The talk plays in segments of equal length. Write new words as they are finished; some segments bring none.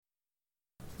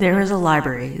There is a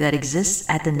library that exists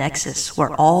at the nexus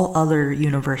where all other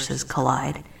universes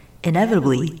collide.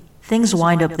 Inevitably, things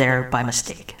wind up there by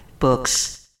mistake.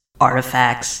 Books,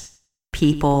 artifacts,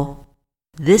 people.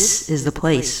 This is the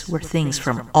place where things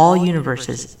from all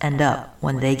universes end up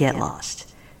when they get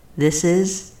lost. This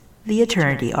is the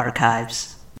Eternity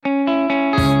Archives.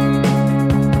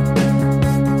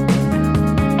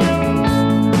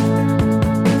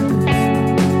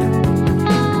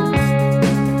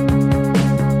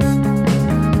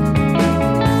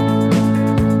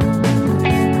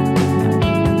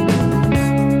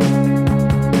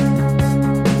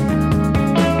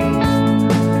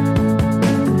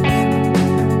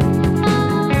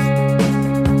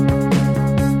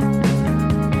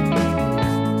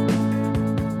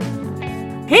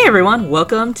 Hey everyone,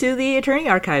 welcome to the Eternity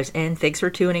Archives, and thanks for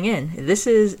tuning in. This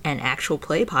is an actual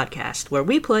play podcast where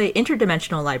we play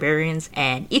interdimensional librarians,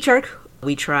 and each arc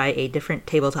we try a different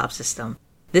tabletop system.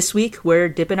 This week we're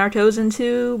dipping our toes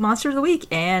into Monster of the Week,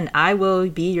 and I will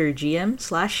be your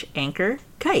GM/anchor,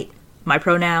 Kite. My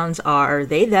pronouns are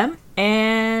they, them,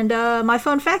 and my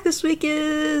fun fact this week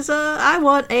is I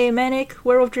want a manic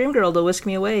werewolf dream girl to whisk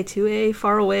me away to a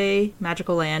faraway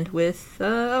magical land with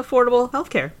affordable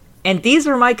healthcare. And these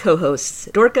are my co-hosts,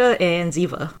 Dorka and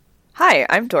Ziva. Hi,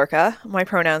 I'm Dorka. My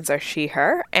pronouns are she,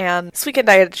 her, and this weekend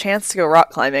I had a chance to go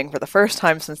rock climbing for the first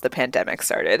time since the pandemic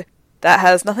started. That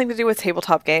has nothing to do with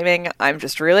tabletop gaming. I'm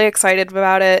just really excited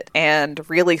about it and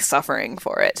really suffering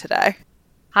for it today.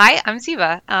 Hi, I'm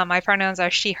Ziva. My pronouns are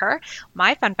she, her.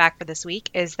 My fun fact for this week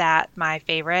is that my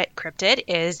favorite cryptid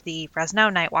is the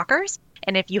Fresno Nightwalkers.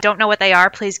 And if you don't know what they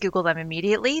are, please Google them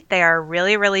immediately. They are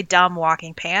really, really dumb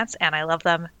walking pants, and I love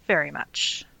them very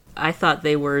much. I thought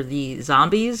they were the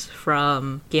zombies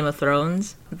from Game of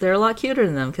Thrones. They're a lot cuter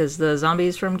than them, because the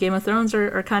zombies from Game of Thrones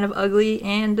are kind of ugly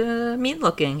and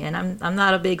mean-looking, and I'm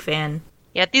not a big fan.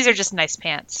 Yeah, these are just nice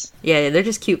pants. Yeah, they're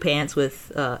just cute pants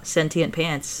with sentient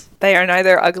pants. They are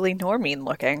neither ugly nor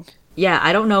mean-looking. Yeah,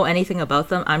 I don't know anything about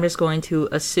them. I'm just going to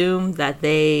assume that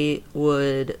they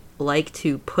would like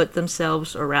to put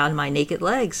themselves around my naked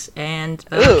legs and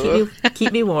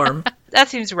keep me warm. That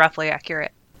seems roughly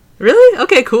accurate. Really?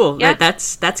 Okay, cool. Yeah.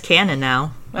 That's canon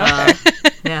now. Okay.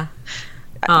 Yeah.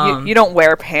 You don't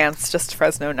wear pants, just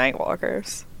Fresno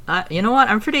Nightwalkers. You know what?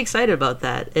 I'm pretty excited about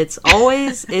that. It's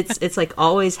always it's like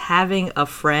always having a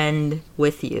friend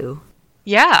with you.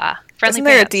 Yeah. Friendly Isn't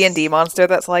there pants. a D&D monster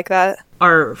that's like that?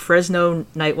 Are Fresno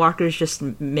Nightwalkers just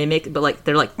mimic, but like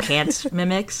they're like pants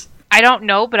mimics? I don't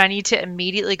know, but I need to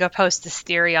immediately go post this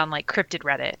theory on like Cryptid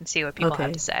Reddit and see what people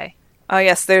have to say. Oh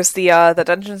yes, there's the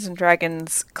Dungeons and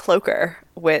Dragons cloaker,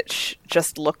 which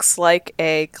just looks like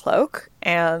a cloak,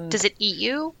 and Does it eat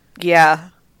you? Yeah.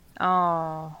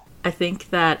 Oh. I think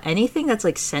that anything that's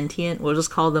like sentient, we'll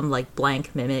just call them like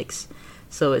blank mimics.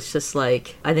 So it's just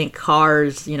like, I think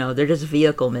cars, they're just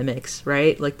vehicle mimics,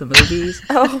 right? Like the movies.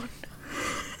 Oh.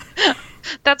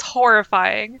 That's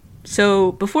horrifying.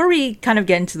 So before we kind of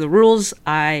get into the rules,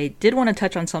 I did want to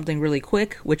touch on something really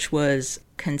quick, which was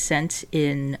consent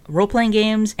in role-playing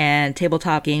games and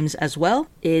tabletop games as well.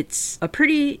 It's a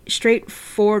pretty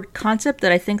straightforward concept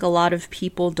that I think a lot of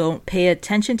people don't pay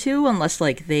attention to unless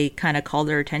like they kind of call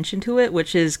their attention to it,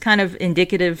 which is kind of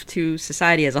indicative to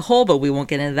society as a whole, but we won't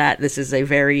get into that. This is a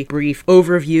very brief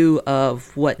overview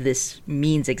of what this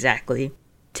means exactly.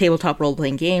 Tabletop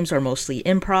role-playing games are mostly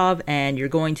improv, and you're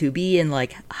going to be in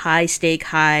like high-stake,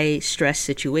 high-stress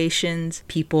situations.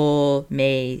 People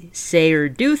may say or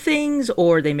do things,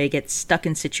 or they may get stuck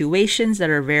in situations that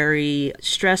are very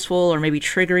stressful or maybe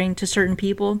triggering to certain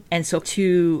people. And so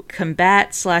to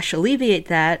combat/alleviate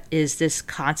that is this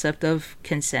concept of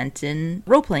consent in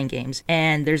role-playing games.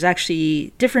 And there's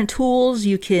actually different tools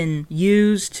you can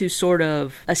use to sort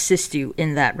of assist you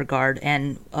in that regard,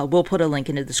 and we'll put a link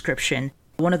in the description.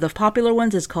 One of the popular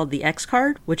ones is called the X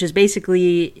card, which is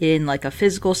basically in like a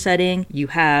physical setting, you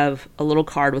have a little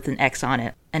card with an X on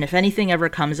it. And if anything ever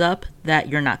comes up that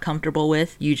you're not comfortable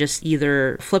with, you just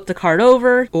either flip the card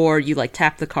over or you like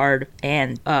tap the card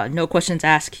and no questions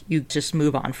asked, you just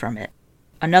move on from it.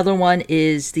 Another one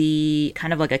is the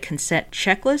kind of like a consent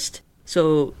checklist.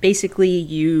 So basically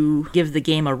you give the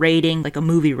game a rating, like a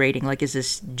movie rating, like is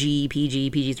this G,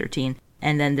 PG, PG-13?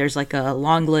 And then there's like a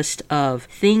long list of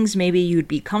things maybe you'd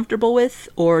be comfortable with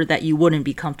or that you wouldn't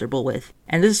be comfortable with.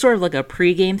 And this is sort of like a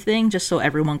pre-game thing, just so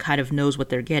everyone kind of knows what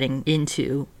they're getting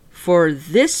into For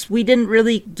this, we didn't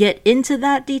really get into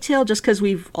that detail just because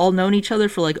we've all known each other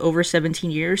for like over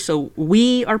 17 years. So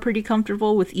we are pretty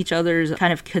comfortable with each other's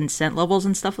kind of consent levels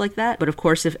and stuff like that. But of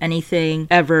course, if anything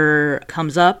ever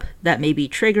comes up that may be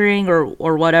triggering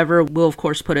or whatever, we'll of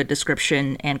course put a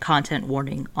description and content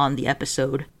warning on the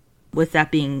episode. With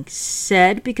that being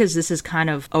said, because this is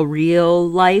kind of a real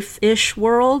life-ish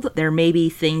world, there may be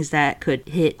things that could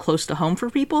hit close to home for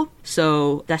people.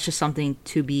 So that's just something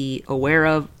to be aware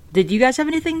of. Did you guys have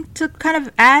anything to kind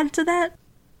of add to that?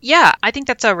 Yeah, I think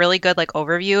that's a really good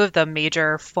overview of the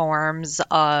major forms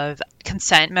of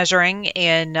consent measuring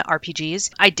in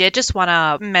RPGs. I did just want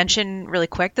to mention really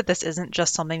quick that this isn't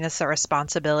just something that's a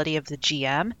responsibility of the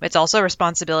GM. It's also a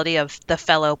responsibility of the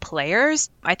fellow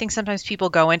players. I think sometimes people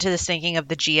go into this thinking of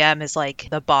the GM as like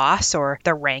the boss or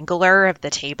the wrangler of the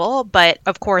table, but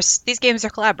of course these games are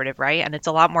collaborative, right? And it's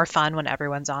a lot more fun when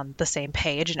everyone's on the same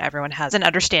page and everyone has an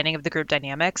understanding of the group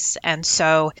dynamics. And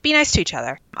so be nice to each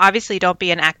other. Obviously don't be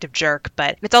an active jerk,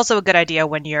 but it's also a good idea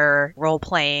when you're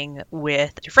role-playing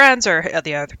with your friends or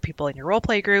the other people in your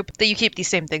roleplay group that you keep these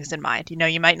same things in mind. You know,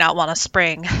 you might not want to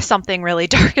spring something really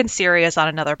dark and serious on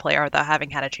another player without having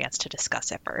had a chance to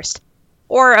discuss it first.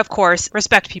 Or, of course,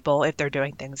 respect people if they're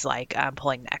doing things like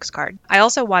pulling the X card. I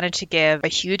also wanted to give a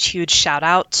huge shout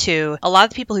out to a lot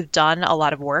of the people who've done a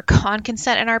lot of work on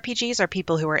consent in RPGs are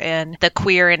people who are in the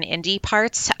queer and indie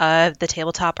parts of the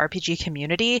tabletop RPG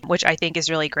community, which I think is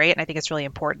really great. And I think it's really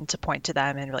important to point to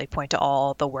them and really point to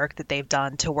all the work that they've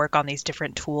done to work on these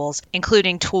different tools,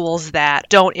 including tools that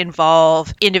don't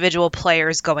involve individual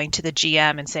players going to the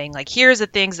GM and saying, like, here's the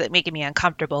things that make me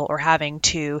uncomfortable, or having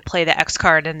to play the X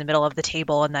card in the middle of the table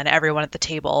and then everyone at the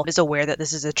table is aware that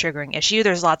this is a triggering issue.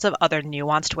 There's lots of other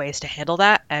nuanced ways to handle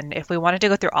that. And if we wanted to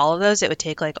go through all of those, it would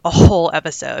take like a whole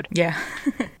episode. Yeah.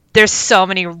 There's so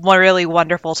many really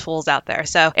wonderful tools out there.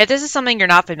 So if this is something you're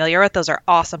not familiar with, those are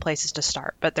awesome places to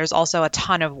start. But there's also a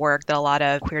ton of work that a lot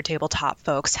of queer tabletop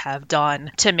folks have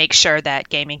done to make sure that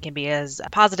gaming can be as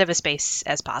positive a space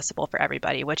as possible for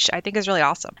everybody, which I think is really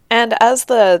awesome. And as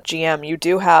the GM, you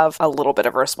do have a little bit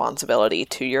of responsibility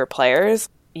to your players.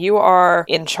 You are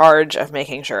in charge of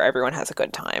making sure everyone has a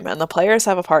good time, and the players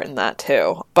have a part in that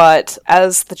too. But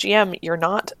as the GM, you're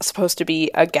not supposed to be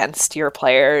against your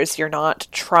players. You're not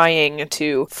trying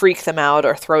to freak them out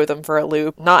or throw them for a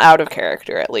loop. Not out of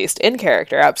character, at least. In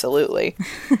character, absolutely.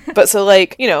 But so,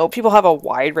 like, you know, people have a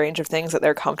wide range of things that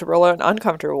they're comfortable and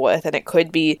uncomfortable with, and it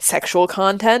could be sexual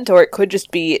content, or it could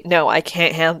just be, no, I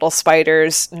can't handle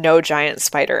spiders, no giant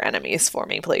spider enemies for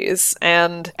me, please.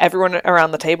 And everyone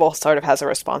around the table sort of has a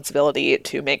responsibility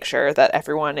to make sure that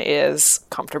everyone is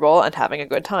comfortable and having a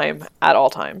good time at all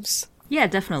times. Yeah,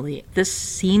 definitely. This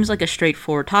seems like a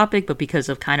straightforward topic, but because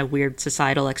of kind of weird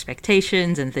societal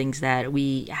expectations and things that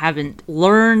we haven't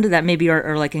learned that maybe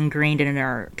are like ingrained in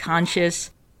our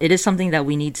conscious, it is something that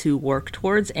we need to work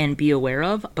towards and be aware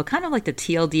of. But kind of like the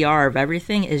TLDR of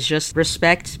everything is just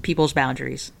respect people's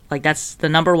boundaries. Like, that's the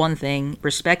number one thing.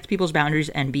 Respect people's boundaries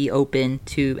and be open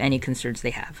to any concerns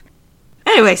they have.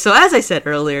 Anyway, so as I said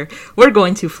earlier, we're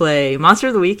going to play Monster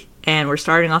of the Week, and we're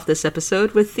starting off this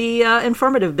episode with the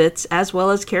informative bits as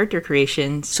well as character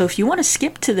creation. So if you want to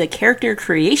skip to the character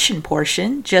creation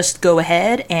portion, just go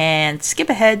ahead and skip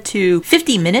ahead to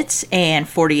 50 minutes and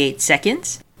 48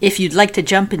 seconds. If you'd like to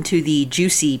jump into the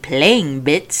juicy playing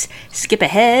bits, skip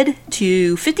ahead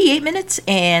to 58 minutes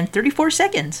and 34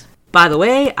 seconds. By the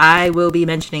way, I will be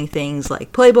mentioning things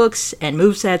like playbooks and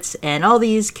movesets, and all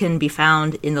these can be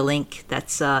found in the link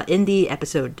that's in the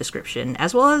episode description,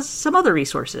 as well as some other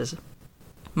resources.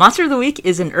 Monster of the Week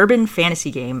is an urban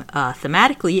fantasy game,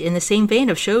 thematically in the same vein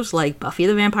of shows like Buffy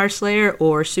the Vampire Slayer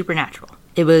or Supernatural.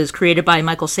 It was created by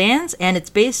Michael Sands, and it's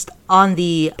based on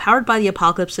the Powered by the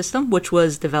Apocalypse system, which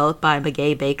was developed by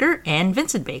Maggie Baker and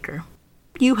Vincent Baker.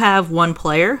 You have one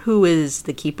player who is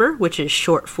the Keeper, which is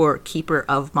short for Keeper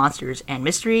of Monsters and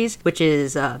Mysteries, which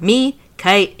is me,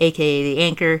 Kite, aka the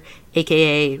Anchor,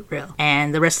 aka Rill.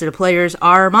 And the rest of the players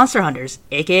are Monster Hunters,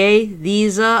 aka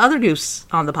these other goose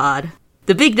on the pod.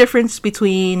 The big difference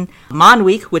between Mon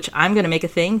Week, which I'm going to make a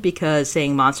thing because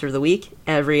saying Monster of the Week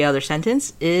every other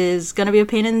sentence is going to be a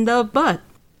pain in the butt.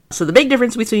 So the big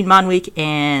difference between Mon Week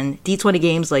and D20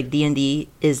 games like D&D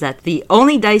is that the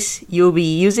only dice you'll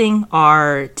be using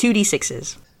are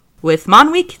 2d6s. With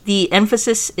Mon Week, the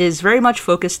emphasis is very much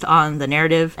focused on the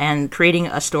narrative and creating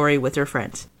a story with your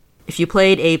friends. If you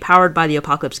played a Powered by the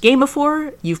Apocalypse game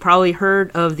before, you've probably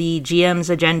heard of the GM's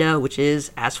agenda, which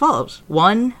is as follows.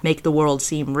 1, make the world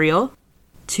seem real.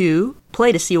 2,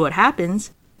 play to see what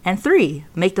happens. And 3,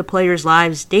 make the players'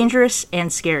 lives dangerous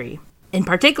and scary. In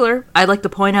particular, I'd like to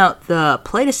point out the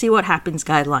Play to See What Happens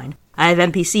guideline. I have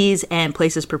NPCs and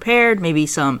places prepared, maybe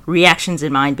some reactions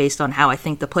in mind based on how I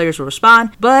think the players will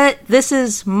respond, but this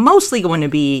is mostly going to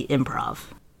be improv.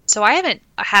 So I haven't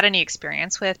had any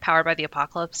experience with Powered by the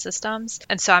Apocalypse systems,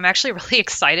 and so I'm actually really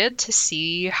excited to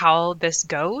see how this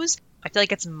goes. I feel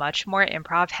like it's much more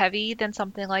improv heavy than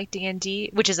something like D&D,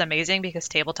 which is amazing because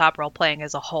tabletop role-playing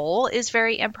as a whole is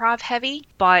very improv heavy.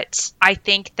 But I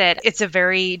think that it's a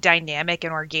very dynamic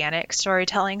and organic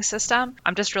storytelling system.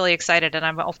 I'm just really excited, and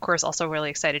I'm of course also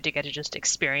really excited to get to just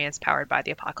experience Powered by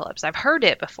the Apocalypse. I've heard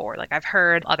it before, like I've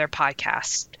heard other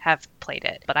podcasts have played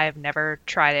it, but I have never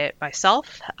tried it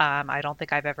myself. I don't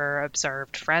think I've ever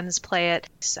observed friends play it.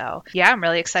 So yeah, I'm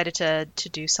really excited to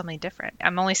do something different.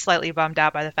 I'm only slightly bummed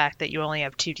out by the fact that you only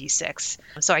have 2d6,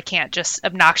 so I can't just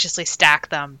obnoxiously stack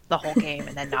them the whole game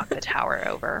and then knock the tower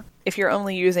over. If you're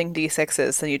only using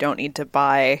d6s, then you don't need to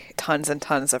buy tons and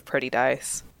tons of pretty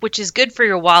dice. Which is good for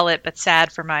your wallet, but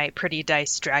sad for my pretty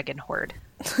dice dragon horde.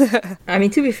 I mean,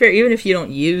 to be fair, even if you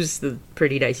don't use the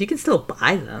pretty dice, you can still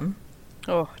buy them.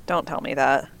 Oh, don't tell me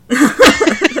that.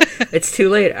 It's too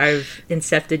late. I've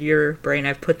incepted your brain.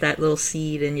 I've put that little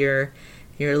seed in your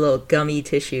little gummy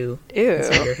tissue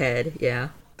inside your head. Yeah.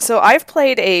 So I've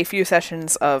played a few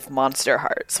sessions of Monster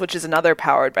Hearts, which is another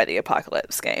Powered by the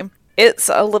Apocalypse game. It's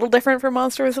a little different from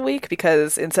Monster of the Week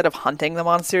because instead of hunting the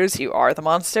monsters, you are the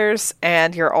monsters,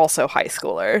 and you're also high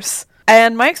schoolers.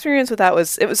 And my experience with that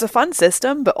was, it was a fun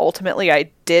system, but ultimately I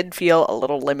did feel a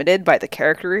little limited by the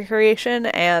character recreation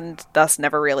and thus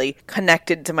never really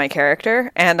connected to my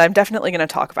character. And I'm definitely going to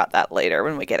talk about that later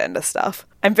when we get into stuff.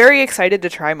 I'm very excited to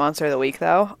try Monster of the Week,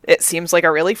 though. It seems like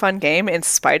a really fun game in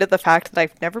spite of the fact that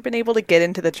I've never been able to get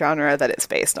into the genre that it's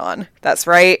based on. That's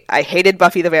right, I hated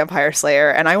Buffy the Vampire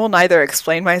Slayer, and I will neither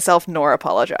explain myself nor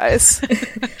apologize.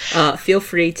 Feel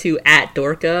free to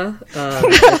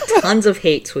 @Dorka. Tons of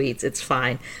hate tweets. It's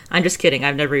fine. I'm just kidding.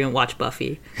 I've never even watched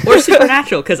Buffy. Or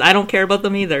Supernatural, because I don't care about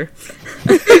them either.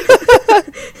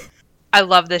 I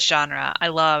love this genre. I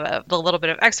love the little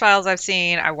bit of X-Files I've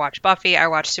seen. I watched Buffy. I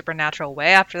watched Supernatural way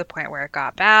after the point where it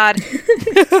got bad.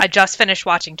 I just finished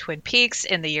watching Twin Peaks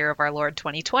in the year of our Lord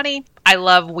 2020. I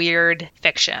love weird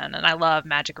fiction, and I love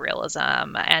magic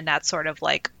realism and that sort of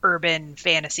like urban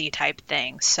fantasy type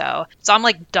thing. So I'm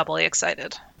like doubly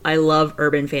excited. I love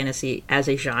urban fantasy as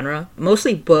a genre,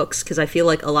 mostly books, because I feel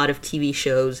like a lot of TV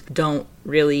shows don't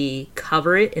really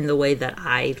cover it in the way that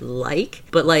I like.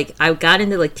 But like, I got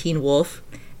into like Teen Wolf,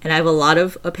 and I have a lot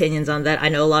of opinions on that. I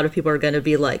know a lot of people are going to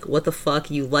be like, what the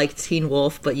fuck, you liked Teen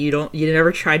Wolf, but you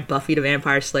never tried Buffy the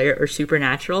Vampire Slayer or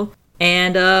Supernatural.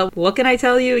 And what can I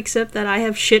tell you except that I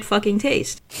have shit fucking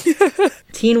taste.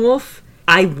 Teen Wolf,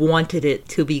 I wanted it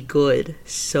to be good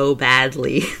so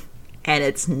badly, and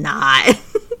it's not.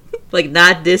 Like,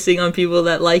 not dissing on people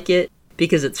that like it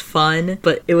because it's fun,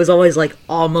 but it was always like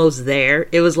almost there.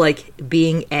 It was like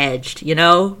being edged, you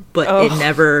know? But it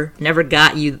never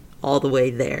got you all the way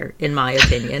there, in my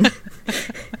opinion.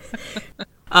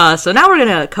 So now we're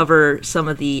going to cover some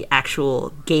of the actual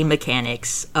game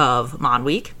mechanics of Mon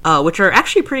Week, which are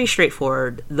actually pretty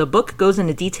straightforward. The book goes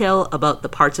into detail about the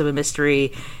parts of a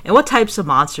mystery and what types of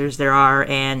monsters there are,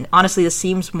 and honestly, this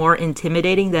seems more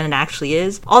intimidating than it actually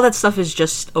is. All that stuff is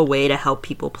just a way to help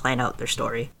people plan out their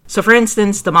story. So for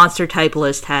instance, the monster type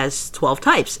list has 12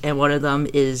 types, and one of them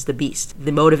is the beast.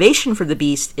 The motivation for the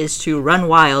beast is to run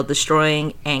wild,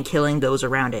 destroying and killing those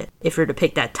around it. If you're to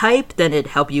pick that type, then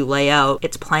it'd help you lay out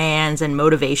its plans and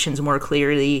motivations more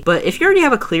clearly. But if you already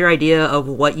have a clear idea of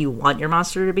what you want your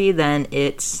monster to be, then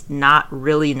it's not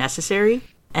really necessary.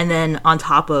 And then on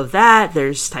top of that,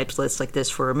 there's types lists like this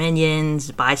for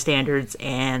minions, bystanders,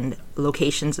 and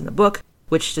locations in the book,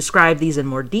 which describe these in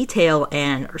more detail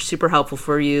and are super helpful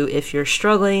for you if you're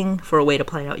struggling for a way to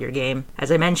plan out your game.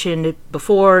 As I mentioned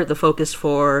before, the focus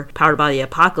for Powered by the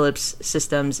Apocalypse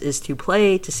systems is to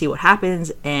play to see what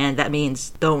happens, and that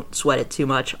means don't sweat it too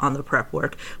much on the prep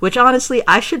work, which honestly,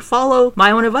 I should follow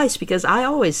my own advice because I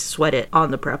always sweat it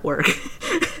on the prep work.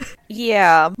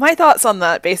 Yeah, my thoughts on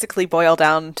that basically boil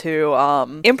down to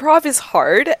improv is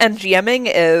hard and GMing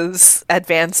is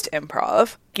advanced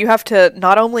improv. You have to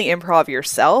not only improv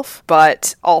yourself,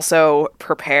 but also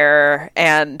prepare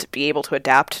and be able to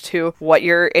adapt to what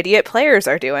your idiot players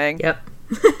are doing. Yep.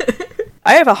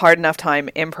 I have a hard enough time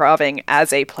improving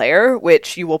as a player,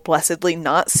 which you will blessedly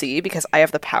not see because I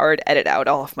have the power to edit out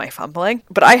all of my fumbling.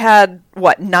 But I had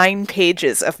 9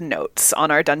 pages of notes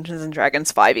on our Dungeons &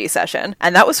 Dragons 5e session,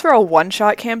 and that was for a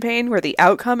one-shot campaign where the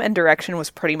outcome and direction was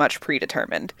pretty much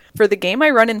predetermined. For the game I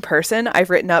run in person, I've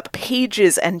written up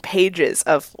pages and pages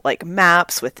of, like,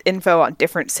 maps with info on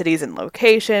different cities and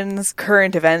locations,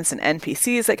 current events and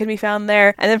NPCs that can be found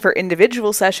there, and then for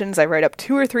individual sessions, I write up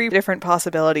 2 or 3 different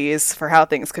possibilities for how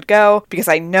things could go, because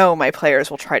I know my players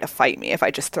will try to fight me if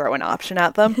I just throw an option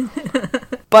at them.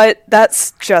 But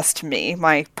that's just me.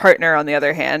 My partner, on the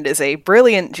other hand, is a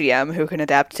brilliant GM who can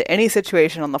adapt to any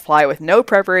situation on the fly with no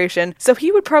preparation, so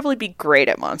he would probably be great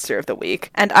at Monster of the Week.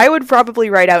 And I would probably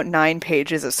write out 9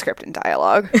 pages of script and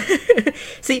dialogue.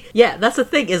 See, yeah, that's the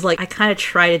thing, is like, I kind of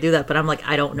try to do that, but I'm like,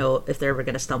 I don't know if they're ever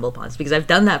going to stumble upon this, because I've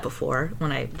done that before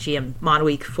when I GM Mon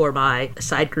Week for my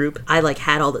side group. I like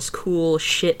had all this cool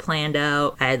shit planned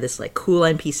out. I had this like cool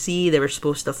NPC they were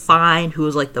supposed to find who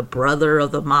was like the brother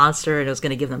of the monster, and it was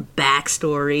going to give them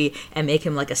backstory and make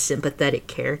him like a sympathetic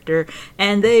character,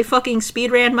 and they fucking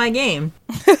speed ran my game.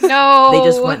 No. They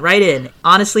just went right in.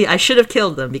 Honestly, I should have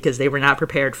killed them because they were not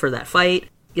prepared for that fight.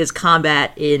 Because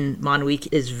combat in Mon Week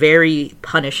is very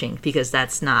punishing, because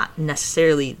that's not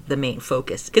necessarily the main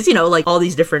focus. Because, you know, like all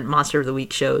these different Monster of the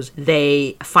Week shows,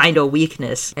 they find a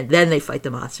weakness and then they fight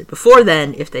the monster. Before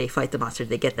then, if they fight the monster,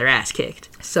 they get their ass kicked.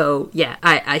 So, yeah,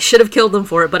 I should have killed them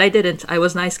for it, but I didn't. I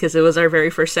was nice because it was our very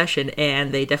first session,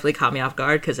 and they definitely caught me off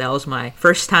guard because that was my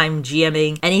first time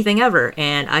GMing anything ever,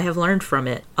 and I have learned from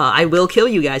it. I will kill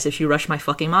you guys if you rush my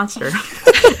fucking monster.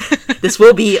 This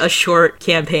will be a short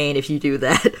campaign if you do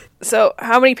that. So,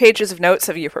 how many pages of notes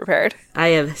have you prepared? I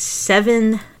have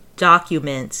 7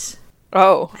 documents.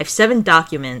 Oh. I have 7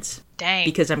 documents. Dang.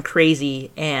 Because I'm crazy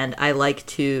and I like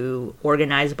to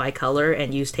organize by color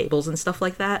and use tables and stuff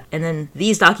like that. And then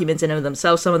these documents in and of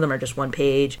themselves, some of them are just 1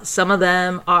 page. Some of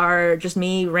them are just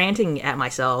me ranting at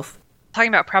myself. Talking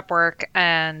about prep work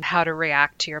and how to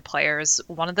react to your players,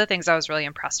 one of the things I was really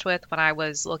impressed with when I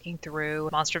was looking through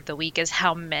Monster of the Week is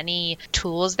how many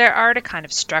tools there are to kind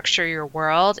of structure your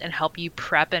world and help you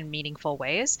prep in meaningful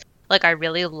ways. Like, I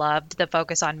really loved the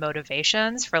focus on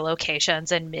motivations for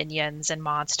locations and minions and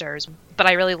monsters, but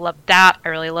I really loved that. I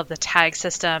really love the tag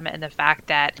system and the fact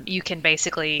that you can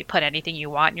basically put anything you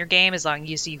want in your game as long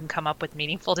as you can come up with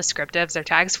meaningful descriptives or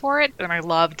tags for it. And I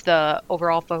loved the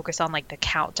overall focus on like the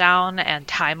countdown and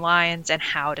timelines and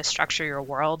how to structure your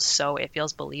world so it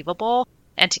feels believable,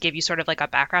 and to give you sort of like a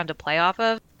background to play off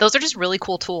of. Those are just really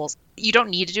cool tools. You don't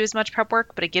need to do as much prep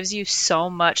work, but it gives you so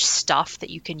much stuff that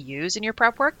you can use in your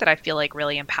prep work that I feel like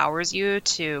really empowers you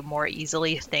to more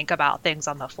easily think about things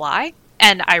on the fly.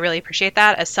 And I really appreciate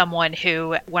that as someone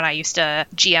who, when I used to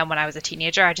GM when I was a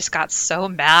teenager, I just got so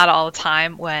mad all the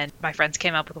time when my friends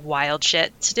came up with wild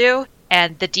shit to do.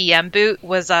 And the DM boot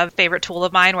was a favorite tool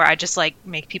of mine where I just like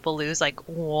make people lose like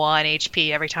 1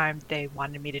 HP every time they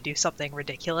wanted me to do something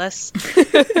ridiculous.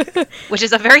 Which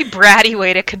is a very bratty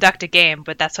way to conduct a game,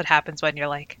 but that's what happens when you're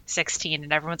like 16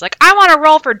 and everyone's like, I want to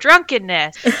roll for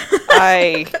drunkenness.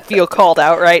 I feel called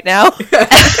out right now.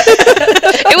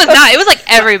 It was not. It was like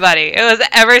everybody. It was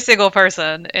every single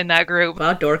person in that group.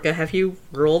 Wow, Dorka, have you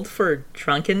rolled for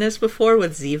drunkenness before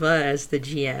with Ziva as the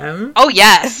GM? Oh,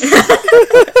 yes.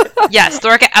 Yes,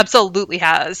 Dorka absolutely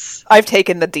has. I've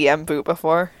taken the DM boot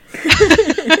before.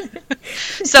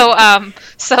 So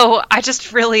I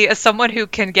just really, as someone who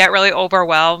can get really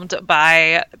overwhelmed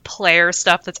by player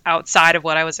stuff that's outside of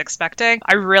what I was expecting,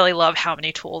 I really love how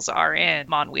many tools are in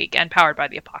Mon Week and Powered by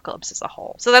the Apocalypse as a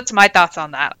whole. So that's my thoughts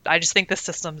on that. I just think the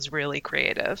system's really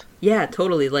creative. Yeah,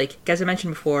 totally. Like, as I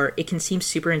mentioned before, it can seem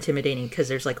super intimidating because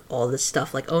there's like all this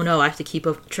stuff like, oh no, I have to keep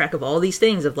a track of all these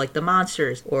things of like the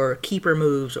monsters or keeper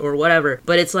moves or whatever.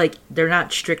 But it's like, they're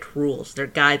not strict rules. They're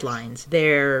guidelines.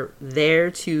 They're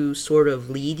there to sort of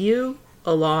lead you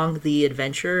along the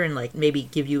adventure and like maybe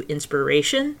give you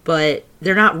inspiration, but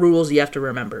they're not rules you have to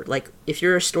remember. Like, if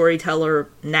you're a storyteller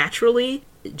naturally,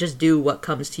 just do what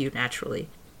comes to you naturally.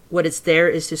 What it's there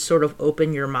is to sort of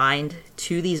open your mind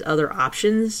to these other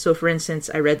options. So for instance,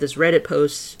 I read this Reddit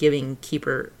post giving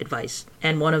Keeper advice,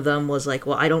 and one of them was like,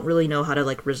 well, I don't really know how to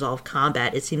like resolve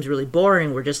combat. It seems really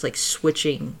boring. We're just like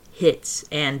switching hits,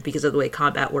 and because of the way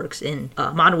combat works in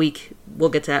Mon Week, we'll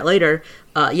get to that later,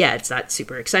 it's not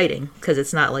super exciting because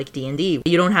it's not like D&D.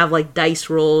 You don't have like dice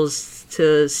rolls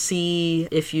to see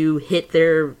if you hit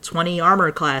their 20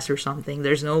 armor class or something.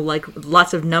 There's no like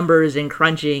lots of numbers and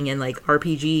crunching and like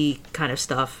RPG kind of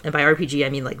stuff. And by RPG, I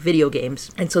mean like video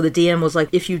games. And so the DM was like,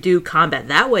 if you do combat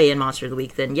that way in Monster of the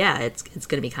Week, then yeah, it's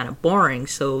going to be kind of boring.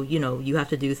 So, you know, you have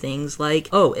to do things like,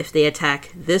 oh, if they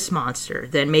attack this monster,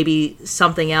 then maybe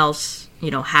something else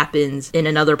happens in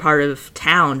another part of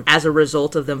town as a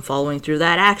result of them following through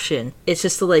that action. It's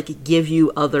just to like give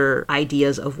you other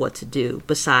ideas of what to do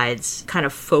besides kind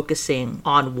of focusing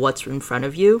on what's in front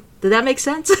of you. Did that make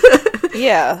sense?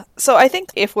 Yeah. So I think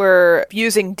if we're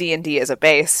using D&D as a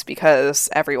base, because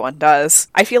everyone does,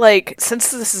 I feel like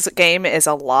since game is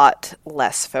a lot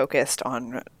less focused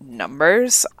on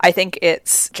numbers, I think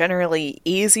it's generally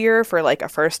easier for like a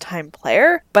first-time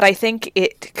player, but I think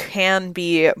it can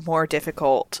be more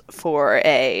difficult for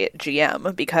a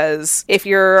GM, because if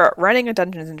you're running a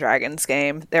Dungeons and Dragons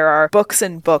game, there are books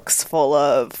and books full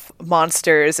of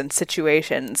monsters and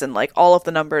situations and like all of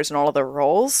the numbers and all of the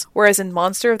rolls. Whereas in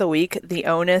Monster of the Week, the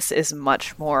onus is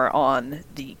much more on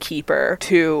the keeper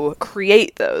to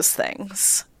create those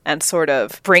things and sort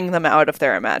of bring them out of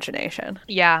their imagination.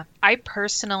 Yeah, I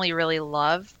personally really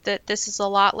love that this is a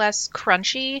lot less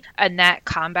crunchy and that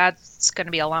combat's going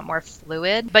to be a lot more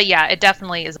fluid. But yeah, it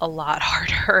definitely is a lot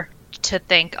harder to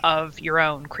think of your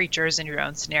own creatures and your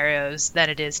own scenarios than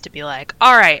it is to be like,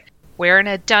 all right, we're in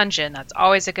a dungeon. That's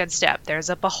always a good step.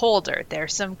 There's a beholder.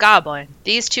 There's some goblin.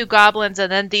 These two goblins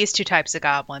and then these two types of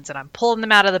goblins. And I'm pulling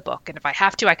them out of the book. And if I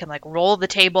have to, I can like roll the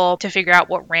table to figure out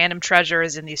what random treasure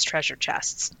is in these treasure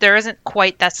chests. There isn't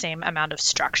quite that same amount of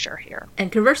structure here.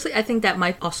 And conversely, I think that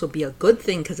might also be a good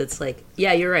thing, because it's like,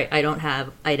 yeah, you're right. I don't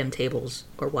have item tables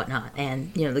or whatnot.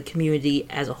 And, the community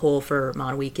as a whole for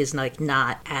Mon Week is like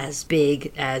not as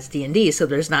big as D&D. So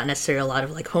there's not necessarily a lot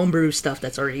of like homebrew stuff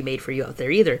that's already made for you out there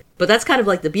either. But that's kind of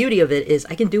like the beauty of it, is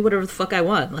I can do whatever the fuck I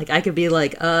want. Like I could be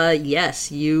like,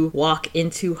 yes, you walk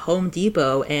into Home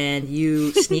Depot and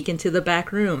you sneak into the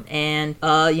back room and,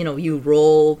 you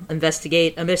roll,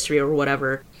 investigate a mystery or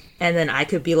whatever. And then I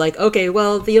could be like, okay,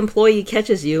 well, the employee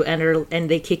catches you and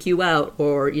they kick you out.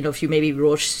 Or, if you maybe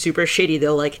roll super shitty,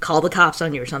 they'll like call the cops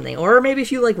on you or something. Or maybe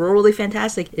if you like roll really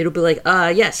fantastic, it'll be like,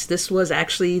 yes, this was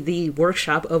actually the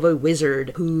workshop of a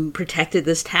wizard who protected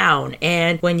this town.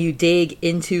 And when you dig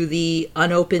into the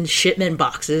unopened shipment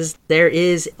boxes, there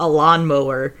is a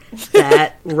lawnmower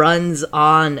that runs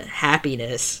on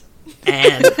happiness.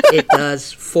 And it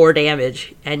does 4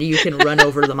 damage and you can run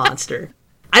over the monster.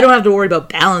 I don't have to worry about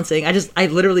balancing. I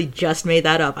literally just made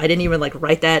that up. I didn't even like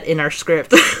write that in our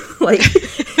script. And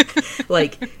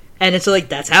it's like,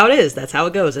 that's how it is. That's how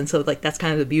it goes. And so like, that's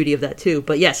kind of the beauty of that too.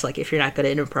 But yes, like if you're not good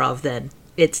at improv, then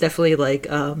it's definitely like,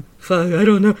 fuck, I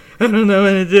don't know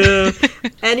what to do.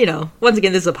 And once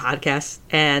again, this is a podcast.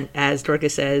 And as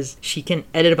Dorcas says, she can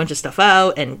edit a bunch of stuff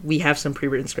out and we have some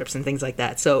pre-written scripts and things like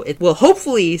that. So it will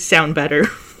hopefully sound better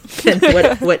than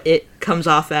what it comes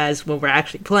off as when we're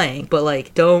actually playing. But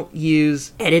like, don't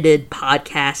use edited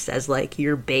podcasts as like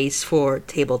your base for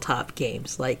tabletop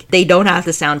games. Like, they don't have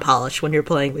to sound polished when you're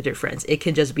playing with your friends. It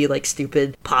can just be like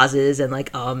stupid pauses and like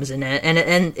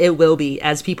and it will be,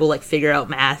 as people like figure out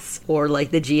maths, or like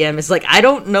the GM is like, I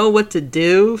don't know what to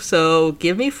do, so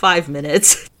give me 5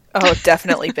 minutes. Oh,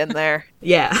 definitely been there.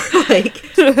 Yeah. Like,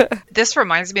 this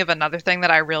reminds me of another thing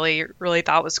that I really, really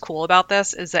thought was cool about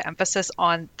this, is the emphasis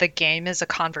on the game as a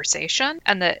conversation,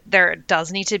 and that there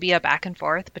does need to be a back and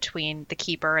forth between the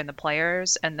keeper and the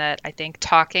players, and that I think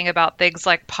talking about things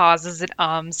like pauses and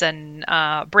ums and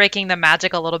breaking the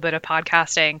magic a little bit of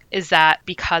podcasting is that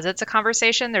because it's a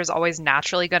conversation, there's always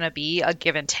naturally going to be a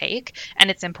give and take,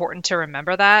 and it's important to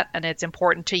remember that, and it's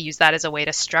important to use that as a way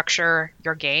to structure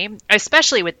your game,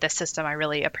 especially with this system. I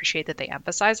really appreciate that they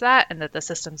emphasize that and that the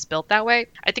system's built that way.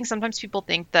 I think sometimes people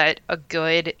think that a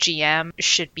good GM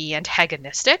should be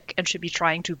antagonistic and should be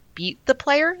trying to beat the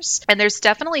players. And there's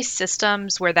definitely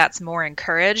systems where that's more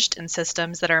encouraged, and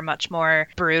systems that are much more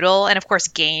brutal. And of course,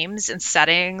 games and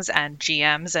settings and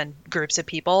GMs and groups of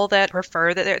people that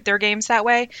prefer their games that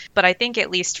way. But I think, at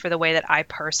least for the way that I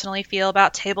personally feel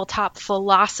about tabletop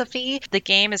philosophy, the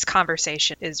game as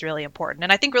conversation is really important.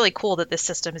 And I think really cool that this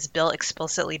system is built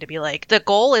explicitly to be like, the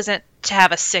goal isn't to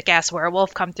have a sick-ass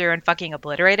werewolf come through and fucking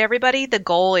obliterate everybody. The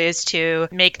goal is to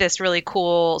make this really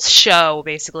cool show,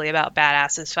 basically, about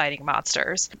badasses fighting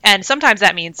monsters. And sometimes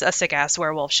that means a sick-ass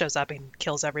werewolf shows up and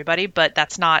kills everybody, but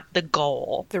that's not the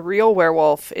goal. The real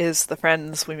werewolf is the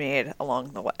friends we made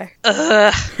along the way.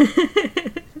 Ugh.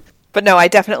 But no, I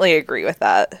definitely agree with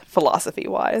that,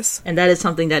 philosophy-wise. And that is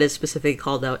something that is specifically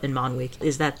called out in Mon Week,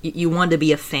 is that you want to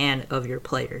be a fan of your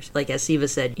players. Like, as Siva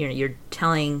said, you're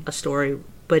telling a story,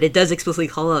 but it does explicitly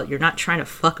call out, you're not trying to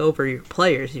fuck over your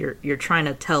players, you're trying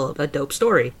to tell a dope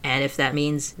story. And if that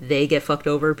means they get fucked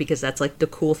over because that's like the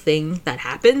cool thing that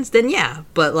happens, then yeah.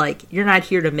 But like, you're not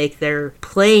here to make their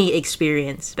playing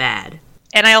experience bad.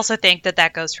 And I also think that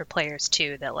that goes for players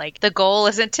too, that like the goal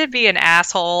isn't to be an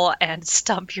asshole and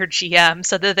stump your GM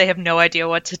so that they have no idea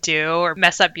what to do or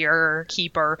mess up your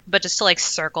keeper, but just to like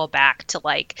circle back to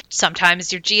like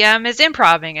sometimes your GM is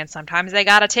improvising and sometimes they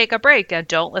gotta take a break, and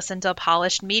don't listen to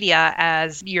polished media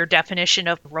as your definition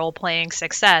of role-playing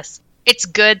success. It's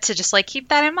good to just like keep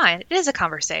that in mind. It is a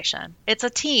conversation. It's a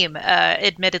team,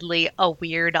 admittedly a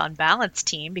weird, unbalanced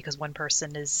team because one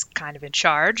person is kind of in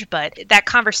charge, but that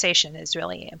conversation is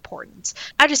really important.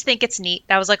 I just think it's neat.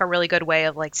 That was like a really good way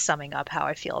of like summing up how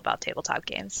I feel about tabletop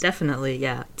games. Definitely,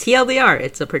 yeah. TLDR,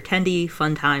 it's a pretendy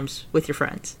fun times with your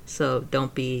friends, so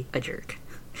don't be a jerk.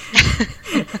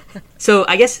 So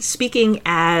I guess speaking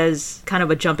as kind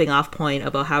of a jumping off point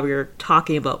about how we were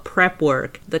talking about prep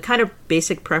work, the kind of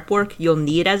basic prep work you'll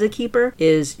need as a keeper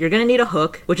is you're going to need a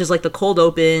hook, which is like the cold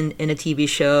open in a TV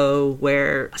show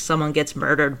where someone gets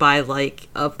murdered by like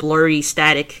a blurry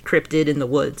static cryptid in the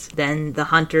woods. Then the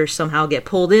hunters somehow get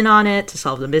pulled in on it to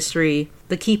solve the mystery.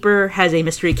 The keeper has a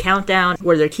mystery countdown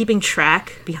where they're keeping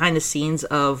track behind the scenes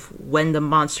of when the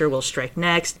monster will strike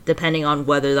next, depending on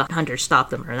whether the hunters stop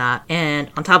them or not. And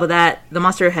on top of that, the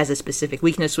monster has a specific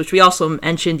weakness, which we also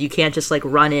mentioned. You can't just like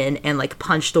run in and like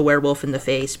punch the werewolf in the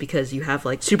face because you have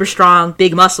like super strong,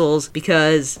 big muscles,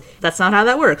 because that's not how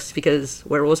that works, because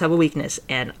werewolves have a weakness.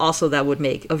 And also that would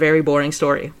make a very boring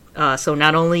story. So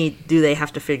not only do they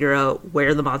have to figure out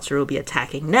where the monster will be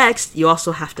attacking next, you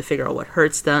also have to figure out what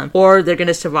hurts them, or they're going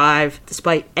to survive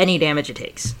despite any damage it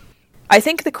takes. I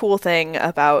think the cool thing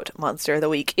about Monster of the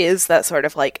Week is that sort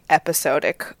of like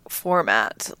episodic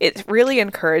format. It really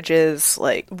encourages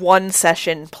like one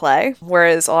session play,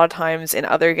 whereas a lot of times in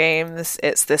other games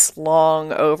it's this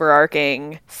long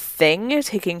overarching thing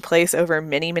taking place over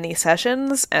many, many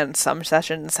sessions, and some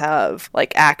sessions have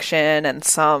like action and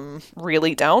some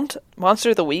really don't. Monster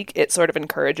of the Week, it sort of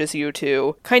encourages you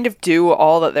to kind of do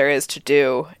all that there is to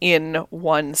do in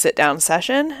one sit-down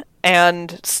session,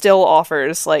 and still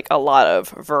offers like a lot of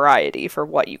variety for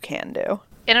what you can do.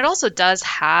 And it also does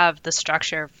have the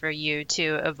structure for you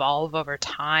to evolve over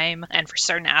time and for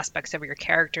certain aspects of your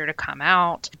character to come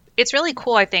out. It's really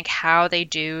cool, I think, how they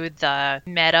do the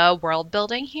meta world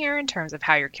building here in terms of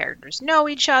how your characters know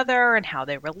each other and how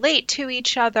they relate to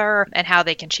each other and how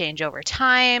they can change over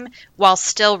time while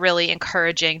still really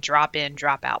encouraging drop in,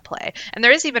 drop out play. And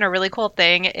there is even a really cool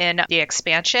thing in the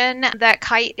expansion that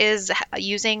Kite is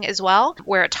using as well,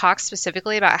 where it talks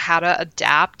specifically about how to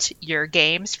adapt your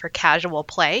games for casual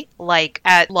play, like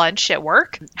at lunch at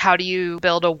work. How do you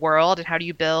build a world and how do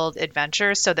you build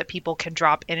adventures so that people can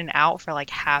drop in and out for like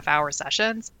half-hour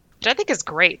sessions? Which I think is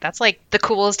great. That's like the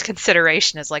coolest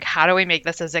consideration, is like, how do we make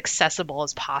this as accessible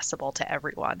as possible to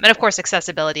everyone? And of course,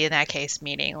 accessibility in that case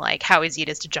meaning like how easy it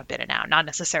is to jump in and out, not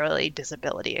necessarily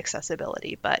disability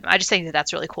accessibility. But I just think that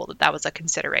that's really cool that that was a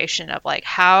consideration of like,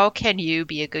 how can you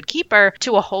be a good keeper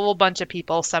to a whole bunch of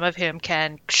people, some of whom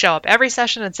can show up every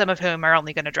session and some of whom are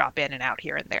only going to drop in and out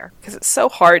here and there. Because it's so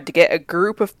hard to get a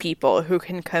group of people who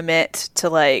can commit to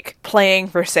like playing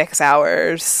for 6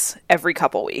 hours every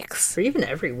couple weeks. Or even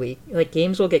every week. Like,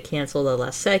 games will get canceled at the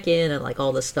last second and like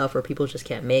all this stuff where people just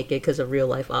can't make it because of real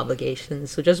life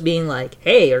obligations. So just being like,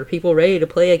 hey, are people ready to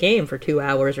play a game for 2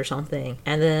 hours or something?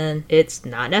 And then it's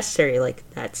not necessary. Like,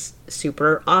 that's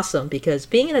super awesome, because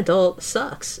being an adult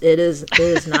sucks. It is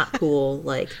not cool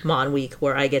like Mon Week,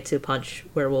 where I get to punch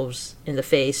werewolves in the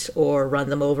face or run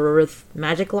them over with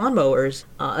magic lawnmowers.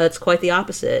 It's quite the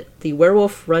opposite. The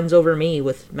werewolf runs over me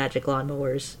with magic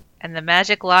lawnmowers. And the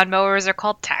magic lawnmowers are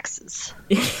called taxes.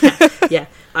 Yeah.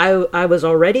 I was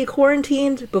already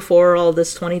quarantined before all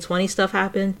this 2020 stuff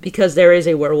happened, because there is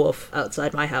a werewolf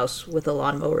outside my house with a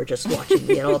lawnmower just watching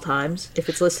me at all times. If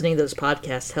it's listening to this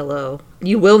podcast, hello.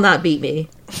 You will not beat me.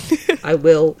 I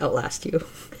will outlast you.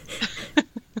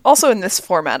 Also, in this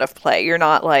format of play, you're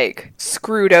not like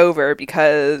screwed over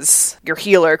because your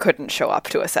healer couldn't show up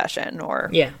to a session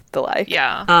or the like.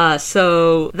 Yeah.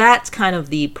 So that's kind of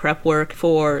the prep work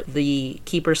for the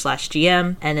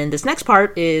keeper/GM. And then this next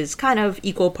part is kind of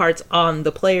equal parts on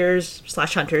the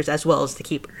players/hunters as well as the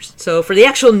keepers. So for the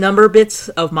actual number bits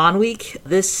of Mon Week,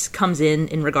 this comes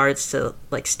in regards to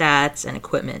like stats and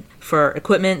equipment. For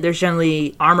equipment, there's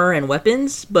generally armor and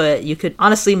weapons, but you could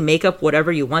honestly make up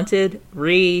whatever you wanted.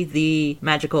 The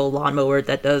magical lawnmower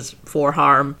that does 4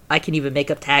 harm. I can even make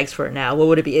up tags for it now. What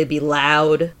would it be? It'd be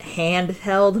loud,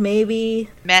 handheld maybe?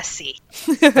 Messy.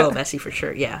 Oh, messy for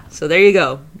sure, yeah. So there you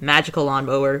go. Magical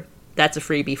lawnmower. That's a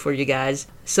freebie for you guys.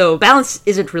 So balance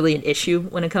isn't really an issue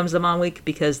when it comes to Mon Week,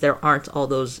 because there aren't all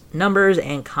those numbers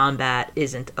and combat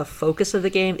isn't a focus of the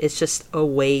game. It's just a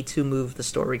way to move the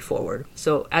story forward.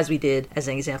 So as we did as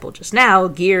an example just now,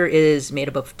 gear is made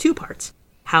up of 2 parts.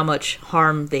 how much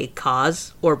harm they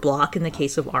cause or block in the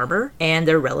case of armor, and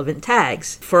their relevant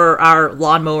tags. For our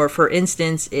lawnmower, for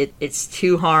instance, it's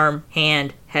 2 harm,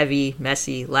 hand, heavy,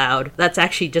 messy, loud. That's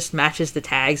actually just matches the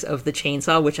tags of the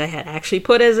chainsaw, which I had actually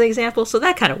put as an example, so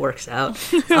that kind of works out.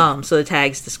 So the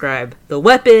tags describe the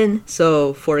weapon.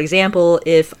 So, for example,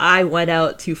 if I went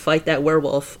out to fight that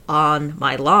werewolf on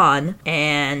my lawn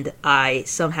and I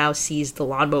somehow seized the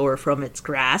lawnmower from its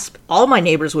grasp, all my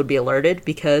neighbors would be alerted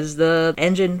because the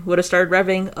engine would have started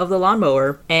revving of the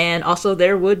lawnmower, and also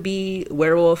there would be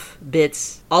werewolf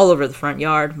bits all over the front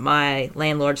yard. My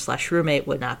landlord/roommate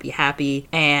would not be happy,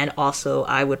 and also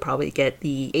I would probably get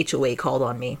the HOA called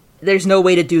on me. There's no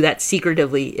way to do that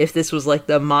secretively if this was like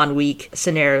the Monweek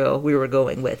scenario we were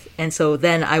going with. And so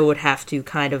then I would have to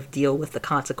kind of deal with the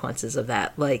consequences of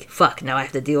that. Like, fuck, now I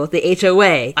have to deal with the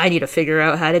HOA. I need to figure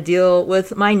out how to deal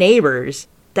with my neighbors.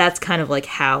 That's kind of like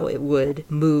how it would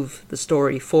move the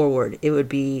story forward. It would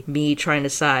be me trying to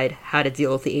decide how to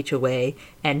deal with the HOA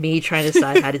and me trying to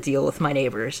decide how to deal with my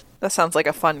neighbors. That sounds like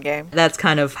a fun game. That's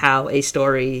kind of how a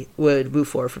story would move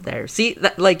forward from there. See,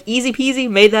 that, like, easy peasy,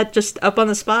 made that just up on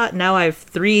the spot. Now I have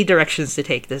 3 directions to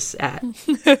take this at.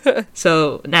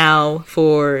 So now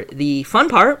for the fun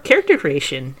part, character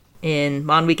creation. In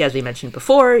Monweek, as we mentioned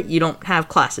before, you don't have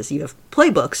classes, you have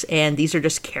playbooks, and these are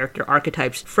just character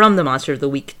archetypes from the Monster of the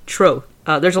Week trope.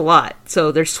 There's a lot.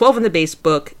 So there's 12 in the base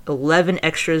book, 11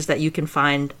 extras that you can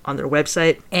find on their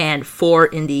website, and 4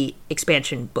 in the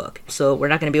expansion book. So we're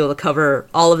not going to be able to cover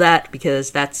all of that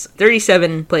because that's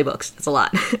 37 playbooks. That's a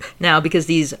lot. Now, because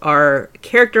these are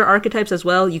character archetypes as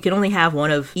well, you can only have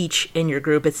one of each in your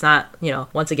group. It's not,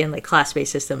 once again, like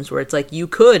class-based systems where it's like you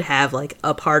could have like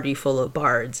a party full of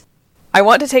bards. I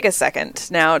want to take a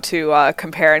second now to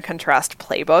compare and contrast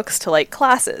playbooks to like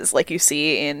classes like you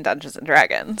see in Dungeons &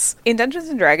 Dragons. In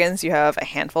Dungeons & Dragons, you have a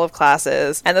handful of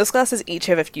classes, and those classes each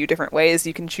have a few different ways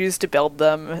you can choose to build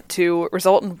them to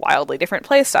result in wildly different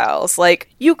playstyles. Like,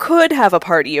 you could have a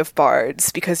party of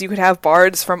bards, because you could have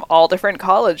bards from all different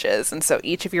colleges, and so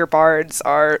each of your bards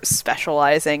are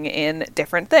specializing in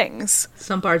different things.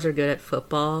 Some bards are good at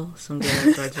football, some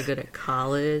bards are good at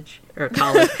college.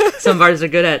 Some bards are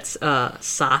good at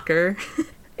soccer.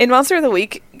 In Monster of the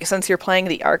Week, since you're playing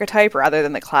the archetype rather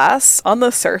than the class, on the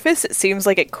surface it seems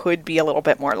like it could be a little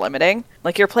bit more limiting.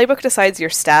 Like, your playbook decides your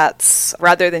stats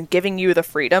rather than giving you the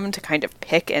freedom to kind of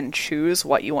pick and choose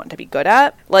what you want to be good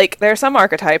at. Like, there are some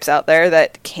archetypes out there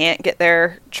that can't get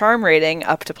their charm rating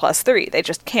up to +3. They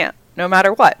just can't, no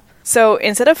matter what. So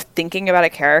instead of thinking about a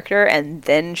character and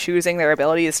then choosing their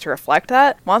abilities to reflect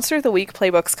that, Monster of the Week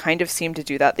playbooks kind of seem to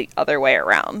do that the other way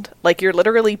around. Like, you're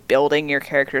literally building your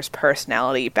character's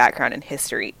personality, background, and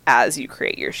history as you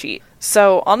create your sheet.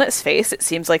 So on its face, it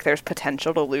seems like there's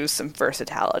potential to lose some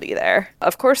versatility there.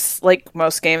 Of course, like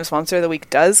most games, Monster of the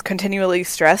Week does continually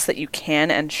stress that you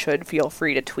can and should feel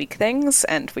free to tweak things,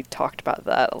 and we talked about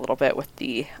that a little bit with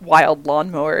the wild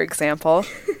lawnmower example.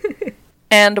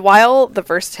 And while the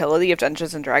versatility of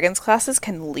Dungeons & Dragons classes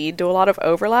can lead to a lot of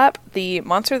overlap, the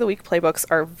Monster of the Week playbooks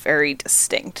are very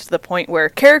distinct, to the point where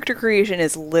character creation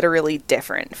is literally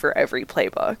different for every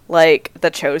playbook. Like, the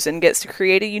Chosen gets to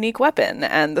create a unique weapon,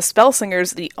 and the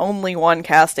Spellslinger's the only one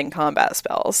casting combat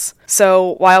spells.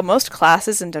 So, while most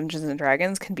classes in Dungeons &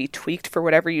 Dragons can be tweaked for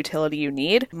whatever utility you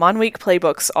need, Monweek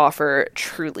playbooks offer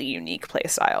truly unique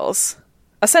playstyles.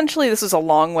 Essentially, this is a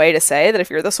long way to say that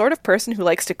if you're the sort of person who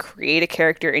likes to create a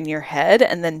character in your head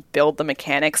and then build the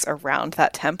mechanics around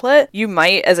that template, you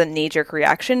might, as a knee-jerk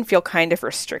reaction, feel kind of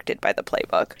restricted by the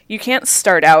playbook. You can't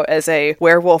start out as a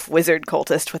werewolf wizard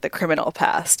cultist with a criminal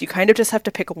past. You kind of just have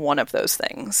to pick one of those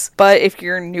things. But if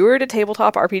you're newer to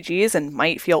tabletop RPGs and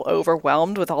might feel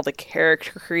overwhelmed with all the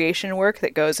character creation work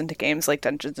that goes into games like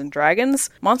Dungeons & Dragons,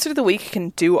 Monster of the Week can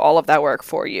do all of that work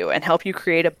for you and help you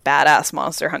create a badass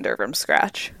monster hunter from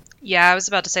scratch. Yeah, I was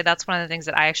about to say that's one of the things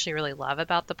that I actually really love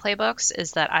about the playbooks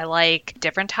is that I like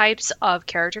different types of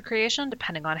character creation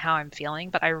depending on how I'm feeling,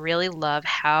 but I really love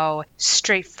how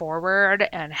straightforward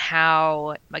and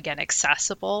how, again,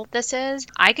 accessible this is.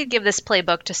 I could give this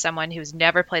playbook to someone who's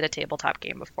never played a tabletop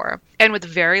game before, and with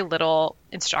very little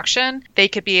instruction, they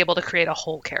could be able to create a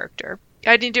whole character.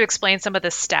 I need to explain some of the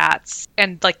stats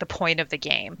and like the point of the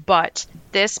game, but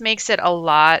this makes it a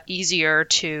lot easier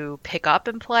to pick up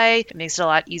and play. It makes it a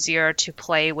lot easier to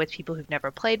play with people who've never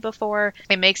played before.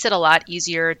 It makes it a lot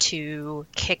easier to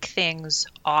kick things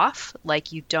off.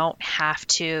 Like, you don't have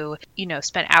to,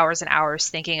 spend hours and hours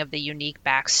thinking of the unique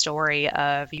backstory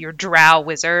of your drow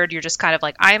wizard. You're just kind of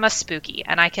like, I'm a spooky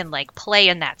and I can like play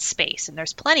in that space, and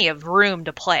there's plenty of room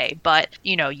to play, but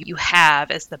you have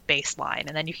as the baseline,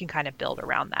 and then you can kind of build build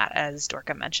around that, as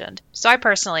Dorka mentioned. So I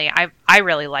personally, I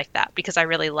really like that, because I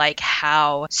really like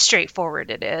how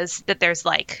straightforward it is, that there's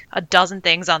like a dozen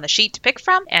things on the sheet to pick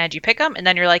from, and you pick them, and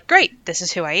then you're like, great, this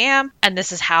is who I am, and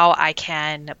this is how I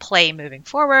can play moving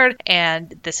forward, and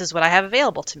this is what I have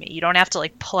available to me. You don't have to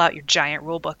like pull out your giant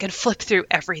rule book and flip through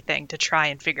everything to try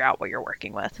and figure out what you're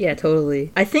working with. Yeah,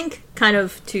 totally. I think, kind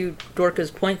of to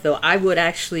Dorka's point though, I would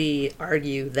actually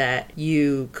argue that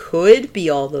you could be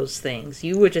all those things.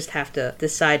 You would just have to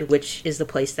decide which is the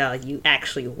playstyle you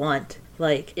actually want.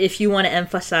 Like, if you want to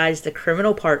emphasize the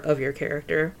criminal part of your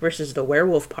character versus the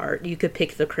werewolf part, you could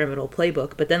pick the criminal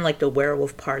playbook, but then, like, the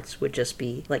werewolf parts would just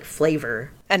be, like,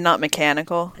 flavor. And not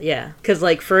mechanical. Yeah, because,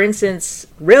 like, for instance,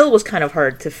 Rill was kind of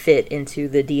hard to fit into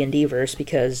the D&D verse,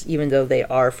 because even though they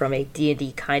are from a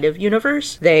D&D kind of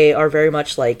universe, they are very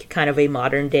much, like, kind of a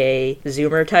modern-day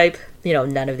Zoomer type. You know,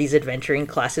 none of these adventuring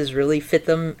classes really fit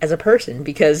them as a person,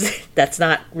 because that's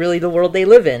not really the world they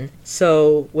live in.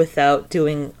 So without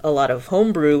doing a lot of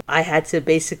homebrew, I had to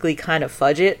basically kind of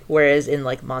fudge it, whereas in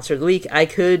like Monster of the Week, I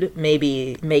could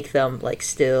maybe make them like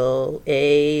still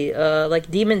a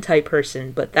like demon type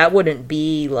person, but that wouldn't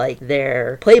be like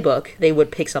their playbook. They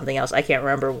would pick something else. I can't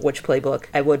remember which playbook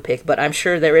I would pick, but I'm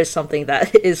sure there is something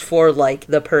that is for like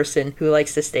the person who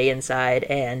likes to stay inside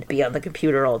and be on the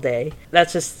computer all day.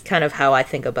 That's just kind of how I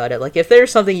think about it. Like, if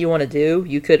there's something you want to do,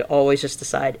 you could always just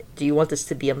decide, do you want this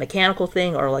to be a mechanical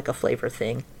thing or like a flavor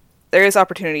thing? There is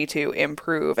opportunity to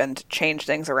improve and change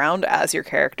things around as your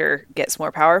character gets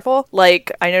more powerful.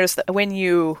 Like, I noticed that when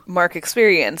you mark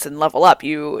experience and level up,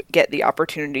 you get the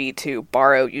opportunity to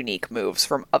borrow unique moves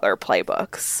from other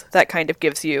playbooks. That kind of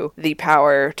gives you the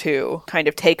power to kind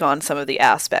of take on some of the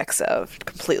aspects of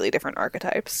completely different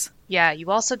archetypes. Yeah,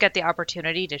 you also get the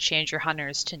opportunity to change your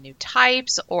hunters to new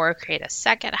types, or create a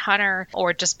second hunter,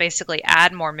 or just basically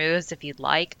add more moves if you'd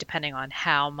like, depending on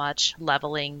how much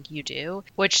leveling you do,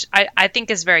 which I think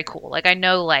is very cool. Like, I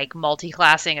know like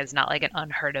multi-classing is not like an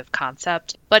unheard of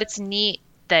concept, but it's neat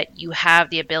that you have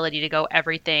the ability to go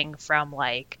everything from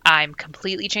like, I'm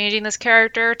completely changing this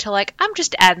character, to like, I'm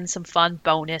just adding some fun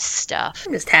bonus stuff.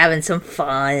 I'm just having some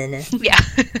fun. Yeah.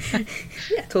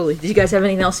 Yeah, totally. Did you guys have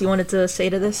anything else you wanted to say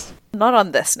to this? Not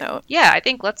on this note. Yeah, I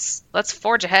think let's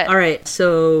forge ahead. All right,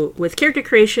 so with character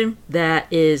creation, that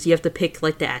is, you have to pick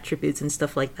like the attributes and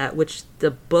stuff like that, which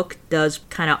the book does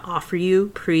kind of offer you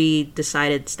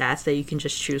pre-decided stats that you can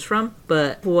just choose from.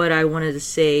 But what I wanted to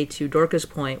say to Dorka's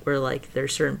point, where like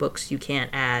there's certain books you can't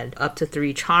add up to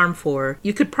 3 charm for,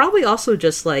 you could probably also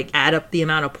just like add up the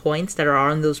amount of points that are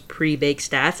on those pre-baked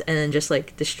stats and then just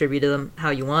like distribute them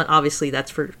how you want. Obviously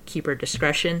that's for keeper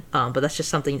discretion, but that's just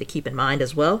something to keep in mind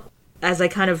as well. As I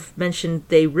kind of mentioned,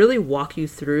 they really walk you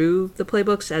through the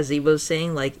playbooks, as Eva was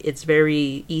saying. Like, it's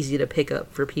very easy to pick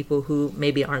up for people who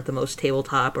maybe aren't the most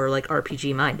tabletop or like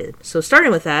RPG minded. So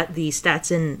starting with that, the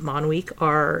stats in Monweek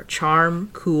are charm,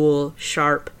 cool,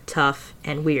 sharp, tough,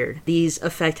 and weird. These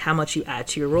affect how much you add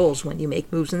to your rolls when you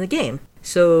make moves in the game.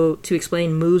 So to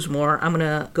explain moves more, I'm going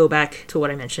to go back to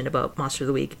what I mentioned about Monster of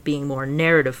the Week being more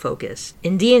narrative focused.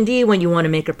 In D&D, when you want to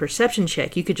make a perception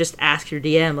check, you could just ask your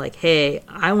DM like, hey,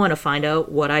 I want to find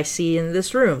out what I see in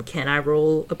this room. Can I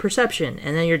roll a perception?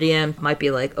 And then your DM might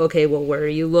be like, okay, well, where are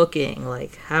you looking?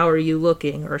 Like, how are you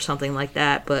looking? Or something like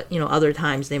that. But, you know, other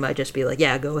times they might just be like,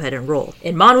 yeah, go ahead and roll.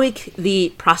 In Monweek,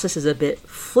 the process is a bit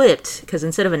flipped, because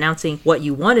instead of announcing what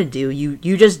you want to do, you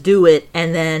just do it.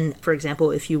 And then, for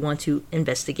example, if you want to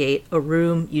investigate a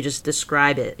room, you just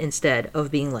describe it instead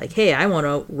of being like, hey, I want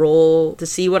to roll to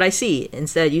see what I see.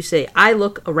 Instead, you say, I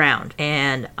look around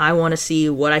and I want to see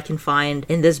what I can find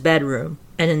in this bedroom.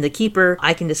 And in the Keeper,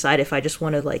 I can decide if I just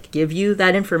want to like give you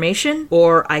that information,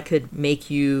 or I could make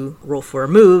you roll for a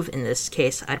move. In this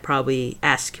case, I'd probably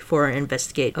ask for an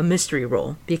investigate a mystery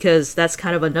roll, because that's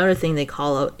kind of another thing they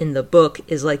call out in the book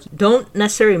is like, don't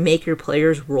necessarily make your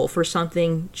players roll for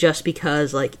something just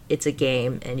because like it's a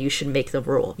game and you should make them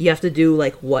roll. You have to do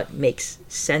like what makes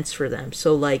sense for them.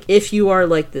 So like if you are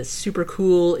like this super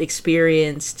cool,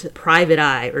 experienced private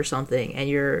eye or something, and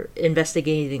you're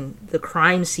investigating the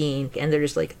crime scene and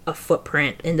there's like a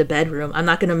footprint in the bedroom, I'm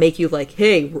not going to make you like,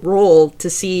 hey, roll to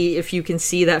see if you can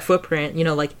see that footprint. You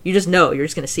know, like, you just know, you're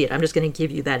just going to see it. I'm just going to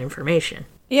give you that information.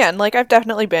 Yeah, and like I've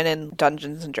definitely been in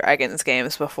Dungeons and Dragons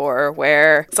games before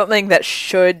where something that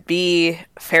should be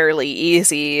fairly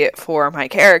easy for my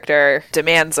character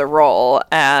demands a roll,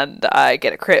 and I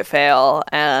get a crit fail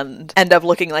and end up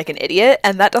looking like an idiot,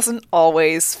 and that doesn't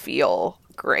always feel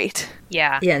great.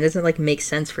 Yeah. Yeah, it doesn't like make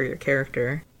sense for your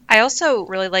character. I also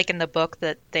really like in the book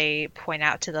that they point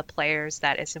out to the players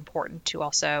that it's important to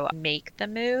also make the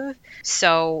move.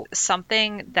 So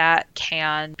something that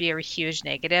can be a huge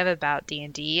negative about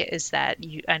D&D is that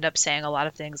you end up saying a lot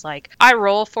of things like, I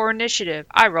roll for initiative,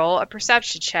 I roll a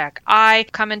perception check, I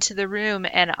come into the room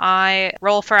and I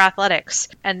roll for athletics.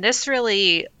 And this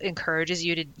really encourages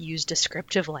you to use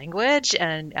descriptive language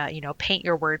and, paint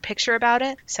your word picture about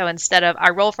it. So instead of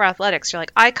I roll for athletics, you're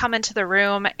like, I come into the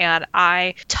room and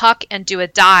I tuck and do a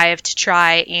dive to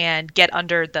try and get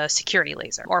under the security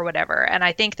laser or whatever. And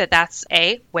I think that that's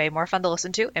A, way more fun to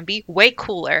listen to, and B, way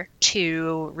cooler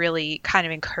to really kind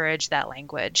of encourage that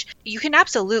language. You can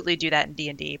absolutely do that in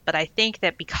D&D, but I think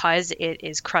that because it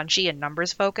is crunchy and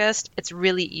numbers focused, it's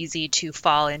really easy to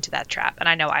fall into that trap. And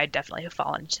I know I definitely have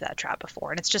fallen into that trap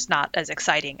before, and it's just not as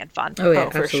exciting and fun. Oh yeah,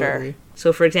 for absolutely. sure.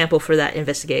 So for example, for that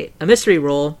investigate a mystery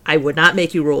roll, I would not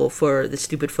make you roll for the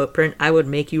stupid footprint. I would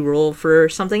make you roll for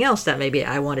something else that maybe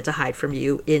I wanted to hide from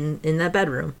you in that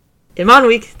bedroom. In Mon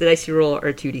Week, the dice you roll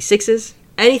are 2d6s.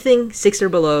 Anything 6 or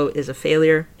below is a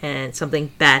failure, and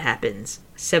something bad happens.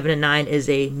 7 and 9 is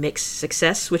a mixed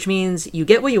success, which means you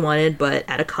get what you wanted, but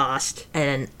at a cost.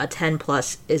 And a 10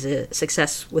 plus is a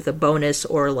success with a bonus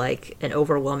or like an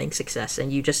overwhelming success,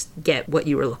 and you just get what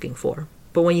you were looking for.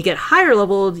 But when you get higher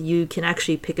leveled, you can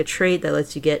actually pick a trait that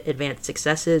lets you get advanced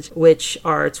successes, which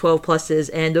are 12 pluses,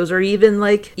 and those are even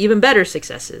better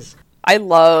successes. I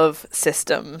love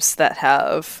systems that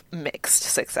have mixed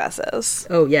successes.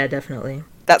 Oh yeah, definitely.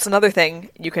 That's another thing.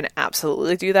 You can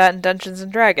absolutely do that in Dungeons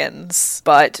and Dragons,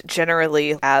 but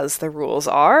generally, as the rules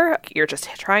are, you're just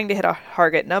trying to hit a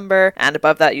target number, and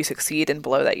above that you succeed, and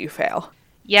below that you fail.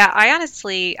 Yeah,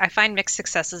 I find mixed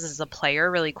successes as a player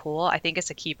really cool. I think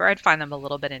as a keeper, I'd find them a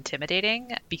little bit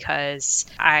intimidating because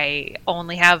I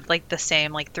only have like the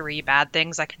same like 3 bad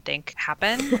things I can think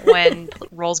happen when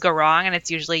rolls go wrong, and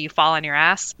it's usually you fall on your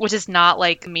ass, which is not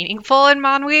like meaningful in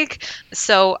Mon Week.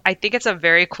 So I think it's a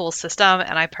very cool system,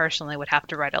 and I personally would have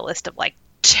to write a list of like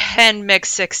 10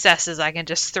 mixed successes I can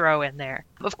just throw in there.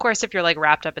 Of course, if you're like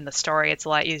wrapped up in the story, it's a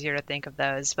lot easier to think of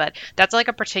those, but that's like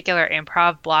a particular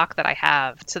improv block that I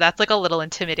have. So that's like a little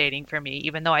intimidating for me,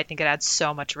 even though I think it adds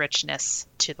so much richness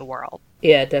to the world.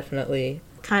 Yeah, definitely.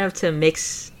 Kind of to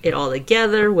mix it all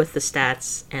together with the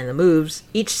stats and the moves.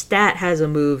 Each stat has a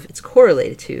move it's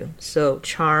correlated to. So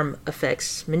charm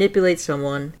affects manipulate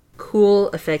someone, cool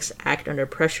affects act under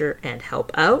pressure and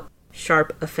help out.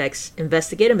 Sharp affects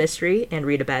investigate a mystery and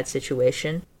read a bad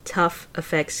situation. Tough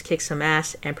affects kick some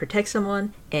ass and protect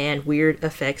someone. And weird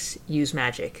affects use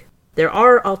magic. There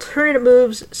are alternative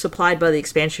moves supplied by the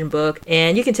expansion book,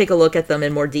 and you can take a look at them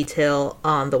in more detail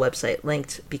on the website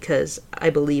linked, because I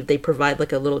believe they provide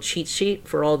like a little cheat sheet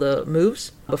for all the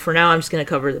moves. But for now, I'm just going to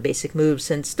cover the basic moves,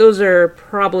 since those are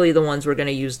probably the ones we're going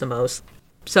to use the most.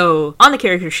 So on the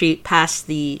character sheet, past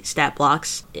the stat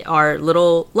blocks, are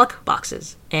little luck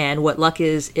boxes. And what luck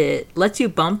is, it lets you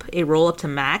bump a roll up to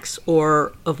max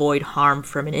or avoid harm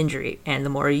from an injury. And the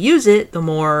more you use it, the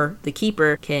more the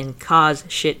keeper can cause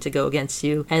shit to go against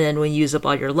you. And then when you use up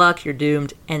all your luck, you're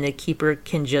doomed, and the keeper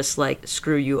can just like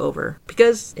screw you over.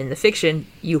 Because in the fiction,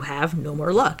 you have no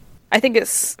more luck. I think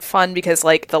it's fun because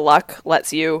like the luck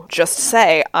lets you just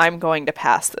say, I'm going to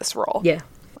pass this roll. Yeah.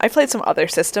 I've played some other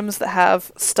systems that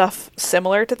have stuff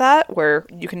similar to that, where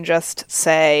you can just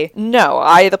say, no,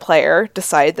 I, the player,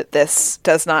 decide that this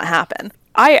does not happen.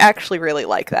 I actually really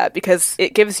like that because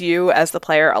it gives you, as the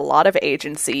player, a lot of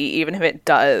agency, even if it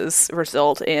does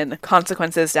result in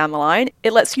consequences down the line.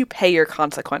 It lets you pay your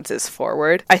consequences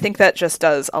forward. I think that just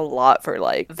does a lot for,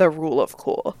 like, the rule of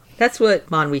cool. That's what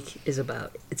Mon Week is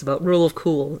about. It's about rule of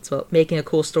cool. It's about making a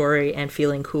cool story and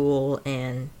feeling cool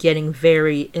and getting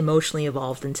very emotionally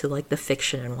involved into like the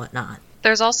fiction and whatnot.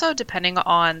 There's also, depending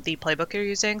on the playbook you're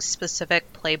using,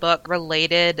 specific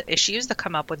playbook-related issues that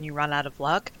come up when you run out of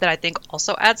luck that I think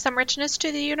also add some richness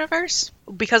to the universe.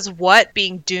 Because what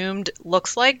being doomed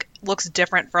looks like looks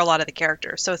different for a lot of the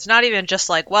characters. So it's not even just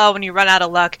like, well, when you run out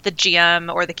of luck, the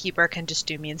GM or the keeper can just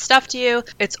do mean stuff to you.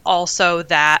 It's also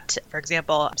that, for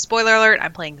example, spoiler alert,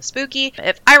 I'm playing the spooky.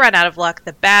 If I run out of luck,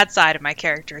 the bad side of my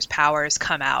character's powers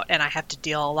come out, and I have to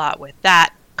deal a lot with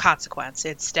that consequence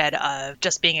instead of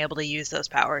just being able to use those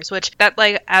powers, which that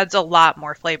like adds a lot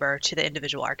more flavor to the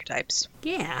individual archetypes.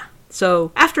 Yeah.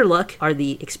 So after luck are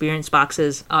the experience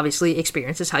boxes. Obviously,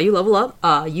 experience is how you level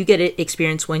up. You get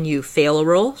experience when you fail a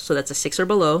roll, so that's a 6 or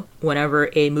below, whenever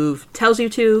a move tells you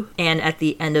to, and at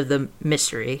the end of the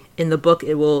mystery. In the book,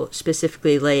 it will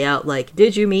specifically lay out, like,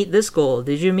 did you meet this goal?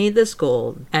 Did you meet this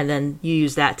goal? And then you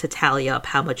use that to tally up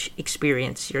how much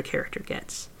experience your character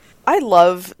gets. I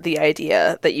love the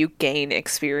idea that you gain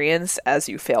experience as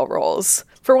you fail rolls.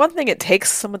 For one thing, it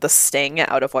takes some of the sting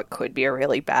out of what could be a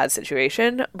really bad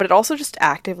situation, but it also just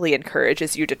actively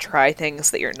encourages you to try things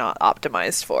that you're not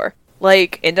optimized for.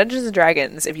 Like, in Dungeons &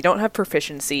 Dragons, if you don't have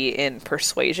proficiency in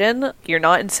persuasion, you're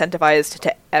not incentivized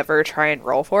to ever try and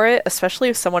roll for it, especially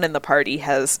if someone in the party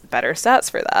has better stats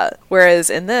for that.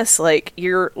 Whereas in this, like,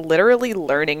 you're literally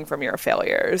learning from your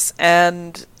failures.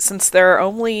 And since there are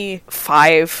only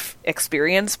 5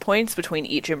 experience points between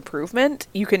each improvement,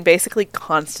 you can basically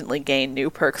constantly gain new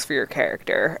perks for your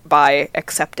character by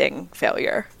accepting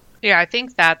failure. Yeah, I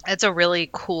think that it's a really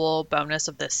cool bonus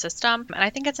of this system, and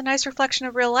I think it's a nice reflection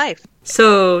of real life.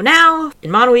 So now, in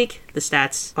Mono Week, the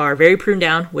stats are very pruned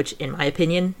down, which in my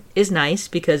opinion is nice,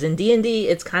 because in D&D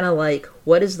it's kind of like,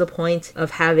 what is the point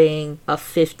of having a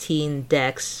 15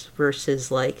 dex versus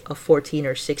like a 14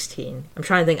 or 16? I'm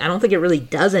trying to think. I don't think it really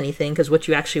does anything, because what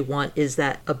you actually want is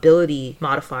that ability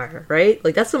modifier, right?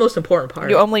 Like, that's the most important part.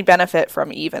 You only benefit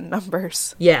from even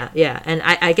numbers. Yeah, and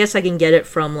I guess I can get it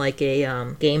from like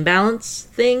a game balance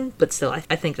thing, but still, I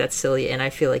think that's silly, and I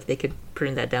feel like they could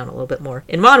prune that down a little bit more.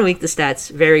 In Mono Week, the stats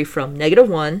vary from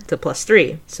 -1 to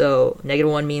 +3. So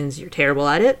 -1 means you're terrible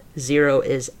at it, 0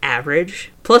 is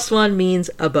average, +1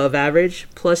 means above average,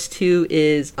 +2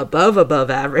 is above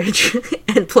average,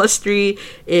 and +3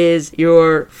 is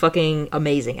you're fucking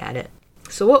amazing at it.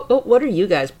 So what are you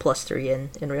guys +3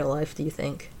 in real life, do you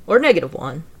think? Or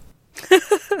 -1?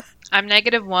 I'm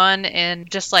 -1 in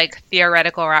just like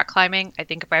theoretical rock climbing. I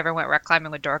think if I ever went rock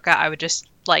climbing with Dorka, I would just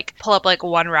like pull up like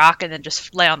one rock and then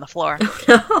just lay on the floor.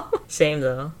 Same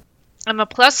though. I'm a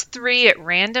 +3 at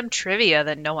random trivia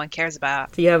that no one cares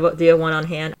about. Do you have one on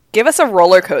hand? Give us a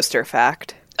roller coaster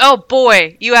fact. Oh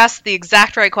boy, you asked the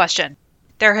exact right question.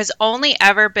 There has only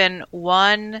ever been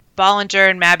one Bollinger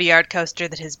and Mabillard coaster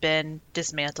that has been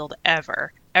dismantled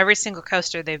ever. Every single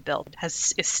coaster they've built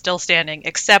is still standing,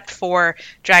 except for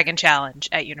Dragon Challenge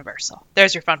at Universal.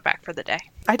 There's your fun fact for the day.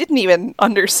 I didn't even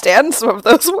understand some of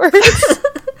those words.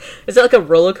 Is that like a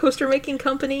roller coaster making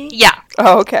company? Yeah.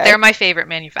 Oh, okay. They're my favorite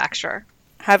manufacturer.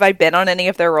 Have I been on any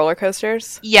of their roller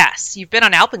coasters? Yes. You've been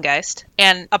on Alpengeist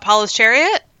and Apollo's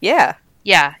Chariot? Yeah.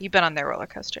 Yeah, you've been on their roller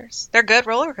coasters. They're good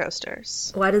roller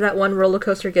coasters. Why did that one roller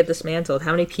coaster get dismantled?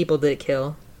 How many people did it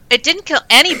kill? It didn't kill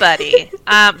anybody,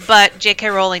 but J.K.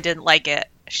 Rowling didn't like it.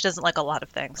 She doesn't like a lot of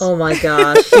things. Oh my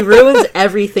gosh. She ruins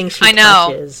everything she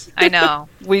touches. I know.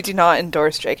 We do not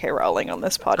endorse J.K. Rowling on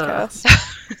this podcast.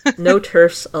 No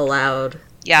turfs allowed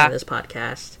in this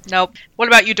podcast. Nope. What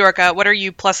about you, Dorka? What are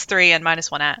you +3 and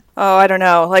 -1 at? Oh, I don't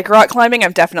know. Like, rock climbing,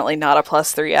 I'm definitely not a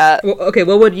 +3 at. Well, okay,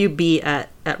 what would you be at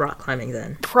rock climbing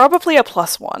then? Probably a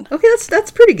 +1. Okay,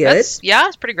 that's pretty good. It's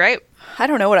pretty great. I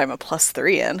don't know what I'm a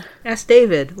 +3 in. Ask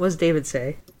David. What does David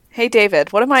say? Hey,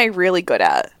 David, what am I really good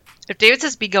at? If David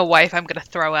says be a wife, I'm going to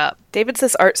throw up. David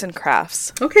says arts and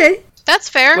crafts. Okay. That's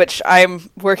fair. Which I'm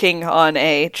working on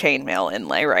a chainmail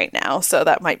inlay right now, so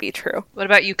that might be true. What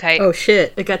about you, Kite? Oh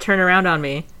shit, it got turned around on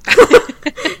me.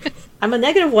 I'm a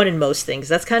 -1 in most things.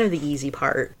 That's kind of the easy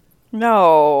part.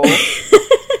 No.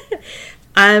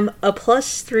 I'm a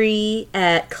 +3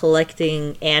 at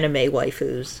collecting anime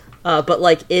waifus. But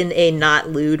like in a not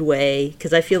lewd way,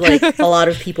 because I feel like a lot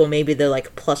of people, maybe they're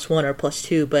like +1 or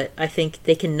 +2, but I think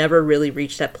they can never really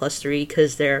reach that +3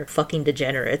 because they're fucking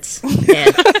degenerates,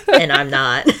 and I'm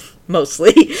not,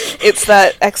 mostly. It's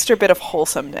that extra bit of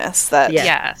wholesomeness that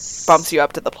yes. bumps you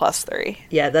up to the +3.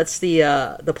 Yeah, that's the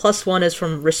 +1 is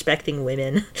from respecting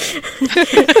women.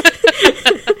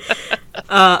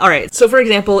 Alright, so for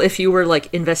example, if you were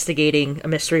like investigating a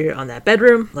mystery on that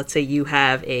bedroom, let's say you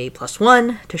have a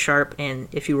 +1 to sharp, and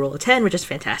if you roll a 10, which is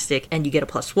fantastic, and you get a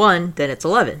 +1, then it's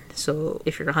 11. So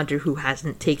if you're a hunter who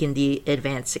hasn't taken the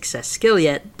advanced success skill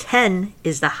yet, 10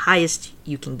 is the highest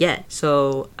you can get.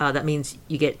 So that means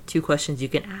you get 2 questions you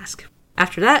can ask.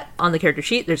 After that, on the character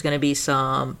sheet, there's going to be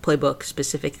some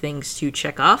playbook-specific things to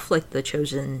check off, like the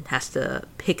Chosen has to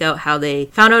pick out how they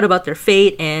found out about their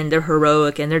fate, and their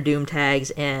heroic, and their doom tags,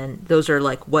 and those are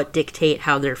like what dictate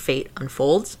how their fate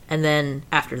unfolds. And then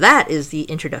after that is the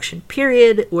introduction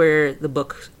period, where the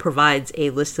book provides a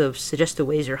list of suggested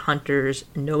ways your hunters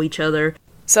know each other.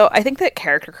 So I think that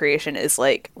character creation is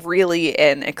like really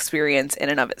an experience in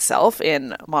and of itself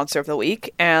in Monster of the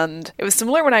Week, and it was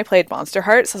similar when I played Monster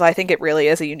Hearts, as I think it really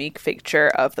is a unique feature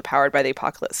of the Powered by the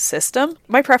Apocalypse system.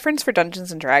 My preference for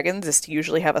Dungeons & Dragons is to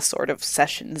usually have a sort of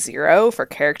session 0 for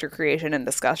character creation and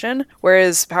discussion,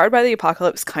 whereas Powered by the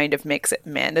Apocalypse kind of makes it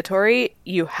mandatory.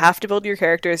 You have to build your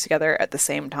characters together at the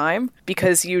same time,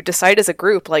 because you decide as a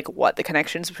group like what the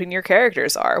connections between your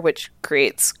characters are, which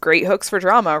creates great hooks for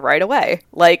drama right away.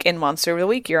 Like in Monster of the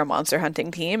Week, you're a monster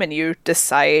hunting team and you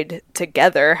decide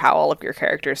together how all of your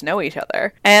characters know each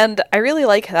other. And I really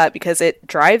like that because it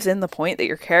drives in the point that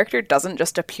your character doesn't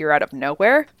just appear out of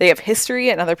nowhere. They have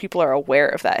history and other people are aware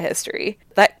of that history.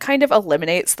 That kind of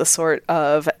eliminates the sort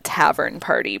of tavern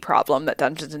party problem that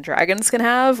Dungeons and Dragons can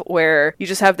have, where you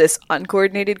just have this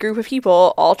uncoordinated group of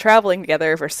people all traveling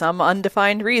together for some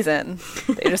undefined reason.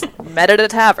 They just met at a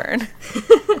tavern.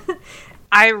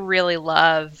 I really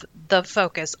love the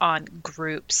focus on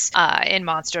groups in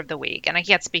Monster of the Week. And I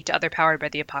can't speak to other Powered by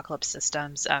the Apocalypse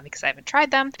systems because I haven't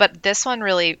tried them. But this one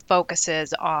really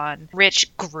focuses on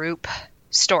rich group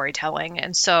storytelling.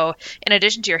 And so in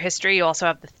addition to your history, you also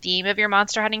have the theme of your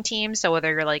monster hunting team. So whether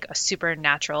you're like a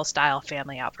supernatural style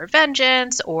family out for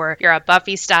vengeance, or you're a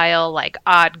Buffy style like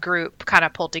odd group kind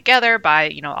of pulled together by,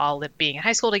 you know, all being in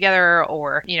high school together,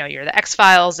 or, you know, you're the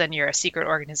X-Files and you're a secret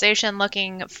organization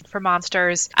looking for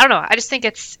monsters. I don't know. I just think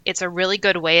it's a really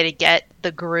good way to get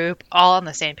the group all on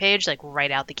the same page, like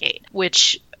right out the gate,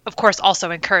 which of course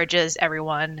also encourages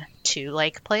everyone to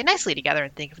like play nicely together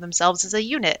and think of themselves as a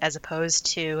unit, as opposed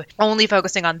to only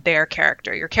focusing on their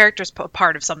character. Your character's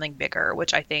part of something bigger,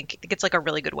 which I think it's like a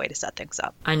really good way to set things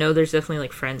up. I know there's definitely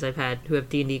like friends I've had who have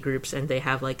D&D groups, and they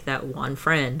have like that one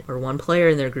friend or one player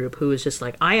in their group who is just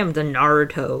like, I am the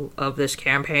Naruto of this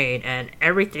campaign and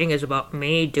everything is about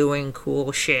me doing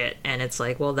cool shit. And it's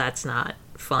like, well, that's not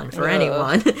fun for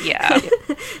anyone. Yeah.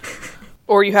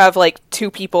 Or you have like two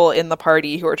people in the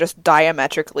party who are just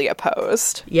diametrically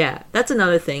opposed. Yeah, that's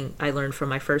another thing I learned from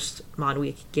my first Mod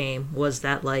Week game, was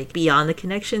that like beyond the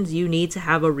connections, you need to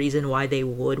have a reason why they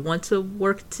would want to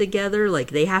work together.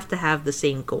 Like they have to have the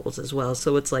same goals as well.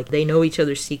 So it's like they know each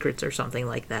other's secrets or something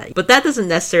like that. But that doesn't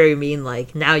necessarily mean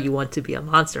like now you want to be a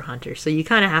monster hunter. So you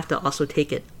kind of have to also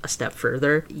take it a step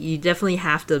further. You definitely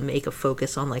have to make a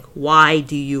focus on like, why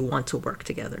do you want to work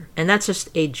together? And that's just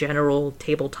a general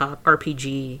tabletop RPG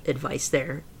advice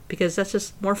there, because that's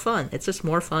just more fun. It's just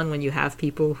more fun when you have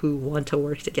people who want to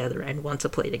work together and want to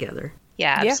play together.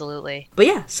 Yeah, absolutely. But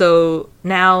yeah, so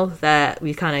now that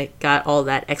we kind of got all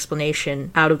that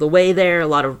explanation out of the way there, a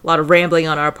lot of rambling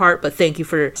on our part, but thank you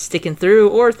for sticking through,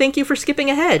 or thank you for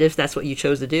skipping ahead if that's what you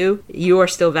chose to do. You are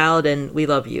still valid and we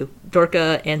love you.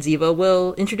 Dorka and Ziva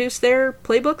will introduce their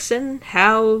playbooks and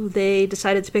how they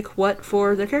decided to pick what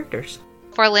for their characters.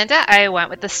 For Linda, I went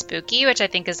with the spooky, which I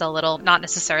think is a little not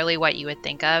necessarily what you would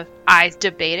think of. I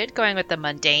debated going with the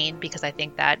mundane because I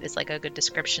think that is like a good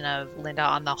description of Linda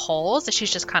on the whole. So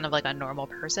she's just kind of like a normal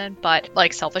person. But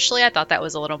like selfishly, I thought that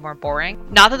was a little more boring.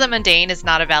 Not that the mundane is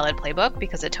not a valid playbook,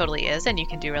 because it totally is, and you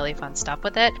can do really fun stuff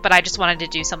with it. But I just wanted to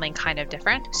do something kind of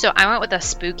different. So I went with a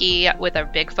spooky with a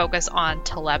big focus on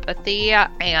telepathy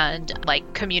and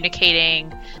like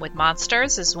communicating with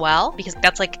monsters as well. Because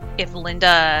that's like if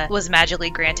Linda was magically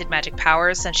granted magic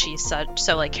powers, since she's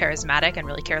so like charismatic and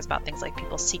really cares about things like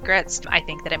people's secrets, I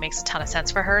think that it makes a ton of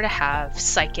sense for her to have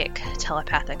psychic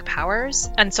telepathic powers.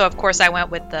 And so of course I went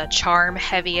with the charm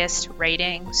heaviest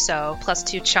rating, so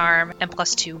 +2 charm and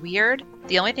 +2 weird.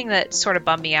 The only thing that sort of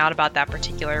bummed me out about that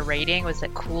particular rating was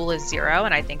that cool is 0,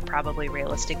 and I think probably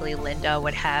realistically Linda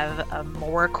would have a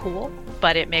more cool,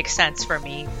 but it makes sense for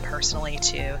me personally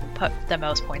to put the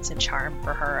most points in charm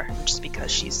for her, just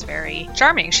because she's very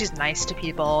charming. She's nice to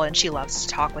people and she loves to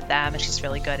talk with them, and she's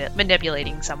really good at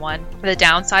manipulating someone. The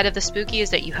downside of the spooky is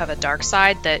that you have a dark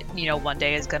side that, you know, one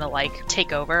day is gonna like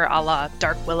take over, a la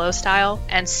Dark Willow style.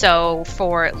 And so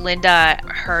for Linda,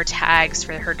 her tags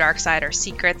for her dark side are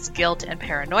secrets, guilt, and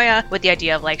paranoia, with the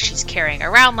idea of like she's carrying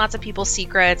around lots of people's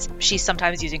secrets. She's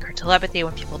sometimes using her telepathy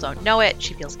when people don't know it.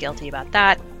 She feels guilty about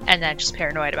that. And then just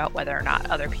paranoid about whether or not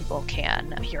other people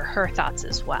can hear her thoughts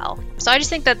as well. So I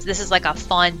just think that this is like a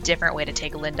fun, different way to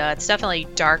take Linda. It's definitely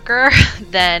darker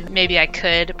than maybe I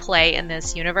could play in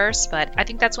this universe, but I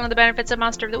think that's one of the benefits of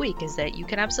Monster of the Week, is that you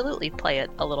can absolutely play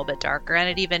it a little bit darker, and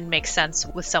it even makes sense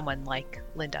with someone like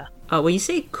Linda. When you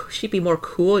say she'd be more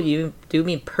cool, you do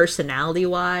mean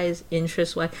personality-wise,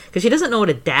 interest-wise? Because she doesn't know what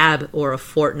a dab or a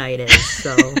fortnight is,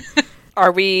 so...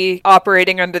 Are we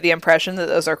operating under the impression that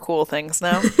those are cool things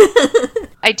now?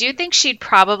 I do think she'd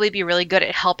probably be really good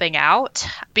at helping out,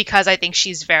 because I think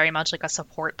she's very much like a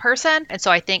support person. And so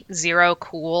I think 0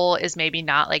 cool is maybe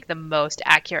not like the most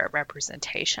accurate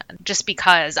representation, just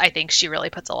because I think she really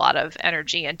puts a lot of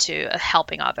energy into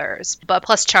helping others. But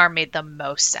plus charm made the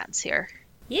most sense here.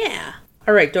 Yeah.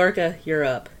 All right, Dorka, you're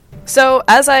up. So,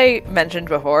 as I mentioned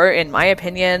before, in my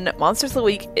opinion, Monsters of the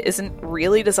Week isn't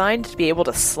really designed to be able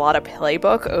to slot a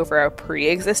playbook over a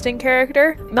pre-existing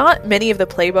character. Not many of the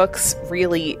playbooks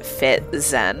really fit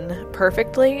Zen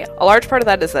perfectly. A large part of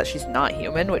that is that she's not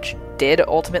human, which did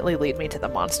ultimately lead me to the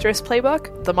Monstrous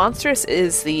playbook. The Monstrous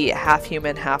is the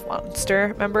half-human,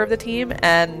 half-monster member of the team,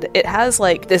 and it has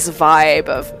like this vibe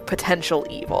of potential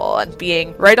evil and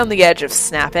being right on the edge of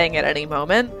snapping at any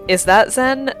moment. Is that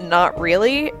Zen? Not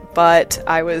really, but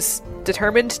I was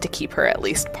determined to keep her at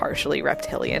least partially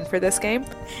reptilian for this game.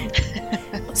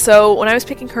 So when I was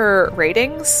picking her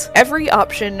ratings, every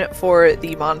option for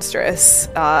the Monstrous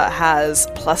has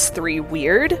 +3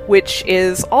 Weird, which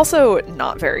is also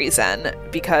not very Zen,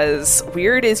 because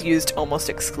Weird is used almost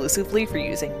exclusively for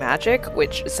using magic,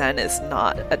 which Zen is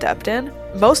not adept in.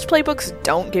 Most playbooks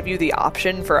don't give you the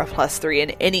option for a +3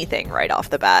 in anything right off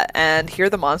the bat, and here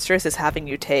the Monstrous is having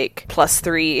you take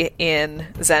 +3 in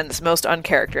Zen's most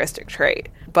uncharacteristic trait.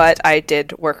 But I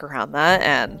did work around that,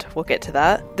 and we'll get to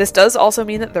that. This does also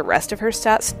mean that the rest of her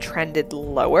stats trended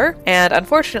lower, and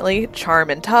unfortunately, Charm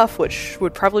and Tough, which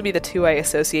would probably be the two I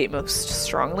associate most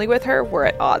strongly with her, were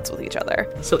at odds with each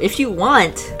other. So if you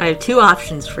want, I have two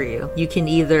options for you. You can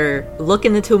either look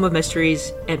in the Tomb of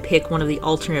Mysteries and pick one of the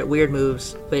alternate weird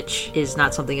moves, which is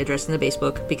not something addressed in the base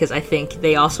book, because I think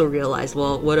they also realized,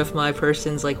 well, what if my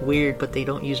person's like weird, but they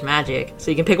don't use magic?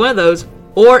 So you can pick one of those.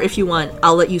 Or if you want,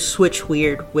 I'll let you switch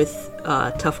weird with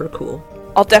tough or cool.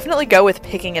 I'll definitely go with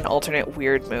picking an alternate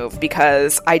weird move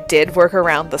because I did work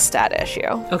around the stat issue.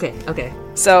 Okay.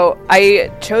 So I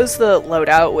chose the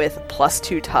loadout with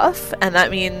 +2 tough, and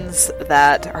that means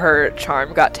that her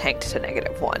charm got tanked to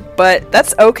 -1. But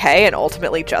that's okay and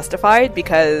ultimately justified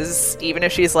because even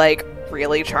if she's like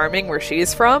really charming where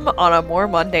she's from, on a more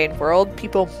mundane world,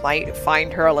 people might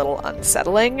find her a little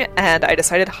unsettling, and I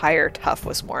decided higher tough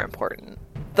was more important.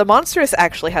 The Monstrous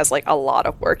actually has like a lot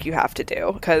of work you have to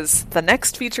do, because the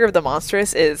next feature of the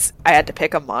Monstrous is I had to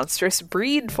pick a monstrous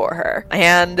breed for her.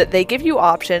 And they give you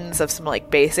options of some like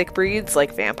basic breeds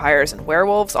like vampires and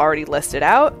werewolves already listed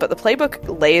out, but the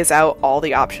playbook lays out all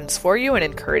the options for you and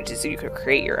encourages you to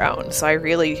create your own. So I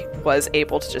really was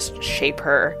able to just shape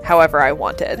her however I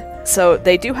wanted. So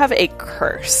they do have a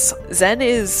curse. Zen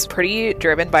is pretty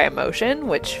driven by emotion,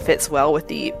 which fits well with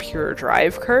the pure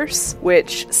drive curse,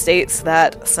 which states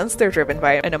that since they're driven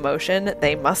by an emotion,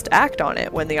 they must act on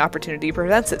it when the opportunity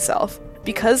presents itself.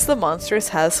 Because the Monstrous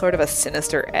has sort of a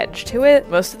sinister edge to it,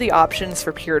 most of the options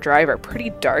for pure drive are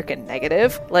pretty dark and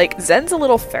negative. Like, Zen's a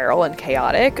little feral and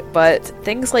chaotic, but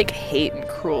things like hate and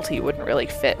cruelty wouldn't really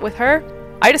fit with her.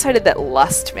 I decided that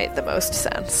lust made the most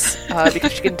sense,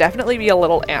 because she can definitely be a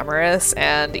little amorous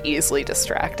and easily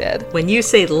distracted. When you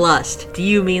say lust, do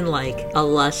you mean like a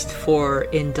lust for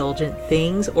indulgent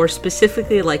things, or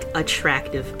specifically like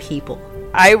attractive people?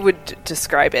 I would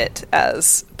describe it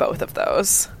as both of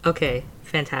those. Okay,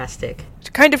 fantastic.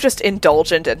 Kind of just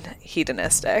indulgent and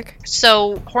hedonistic.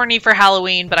 So, horny for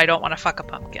Halloween, but I don't want to fuck a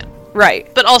pumpkin.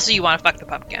 Right. But also you want to fuck the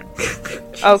pumpkin.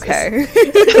 Okay.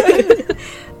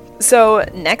 So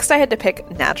next I had to pick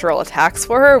natural attacks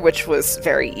for her, which was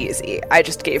very easy. I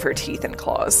just gave her teeth and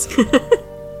claws.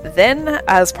 Then,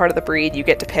 as part of the breed, you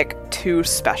get to pick 2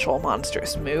 special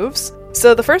monstrous moves.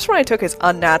 So the first one I took is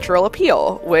Unnatural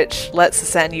Appeal, which lets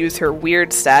Zen use her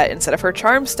weird stat instead of her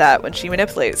charm stat when she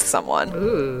manipulates someone.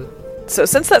 Ooh. So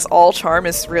since that's all charm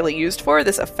is really used for,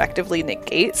 this effectively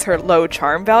negates her low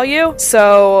charm value.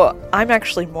 So I'm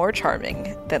actually more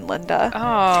charming than Linda.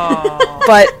 Oh.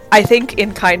 But I think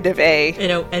in kind of a...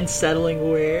 unsettling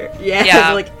way.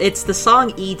 Yeah. Like, it's the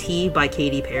song E.T. by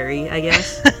Katy Perry, I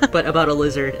guess, but about a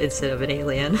lizard instead of an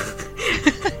alien.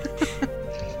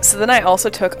 So then I also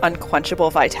took Unquenchable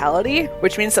Vitality,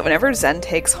 which means that whenever Zen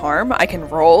takes harm, I can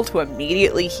roll to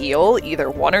immediately heal either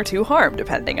 1 or 2 harm,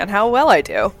 depending on how well I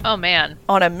do. Oh man.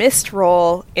 On a missed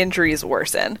roll, injuries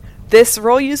worsen. This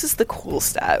roll uses the cool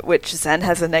stat, which Zen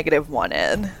has a -1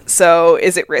 in. So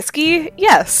is it risky?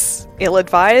 Yes.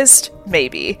 Ill-advised?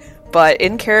 Maybe. But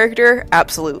in character?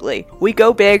 Absolutely. We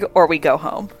go big or we go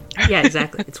home. Yeah,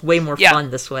 exactly. It's way more fun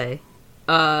this way.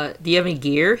 Do you have any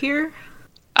gear here?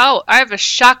 Oh, I have a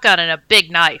shotgun and a big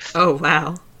knife. Oh,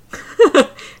 wow.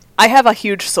 I have a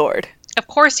huge sword. Of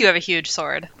course you have a huge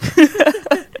sword.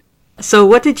 So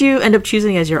what did you end up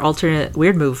choosing as your alternate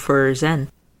weird move for Zen?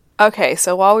 Okay,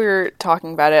 so while we were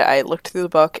talking about it, I looked through the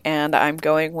book and I'm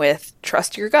going with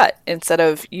Trust Your Gut instead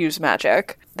of Use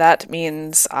Magic. That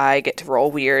means I get to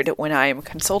roll weird when I'm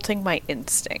consulting my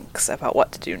instincts about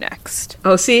what to do next.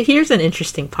 Oh, see, here's an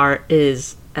interesting part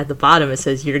is... At the bottom, it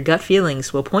says, your gut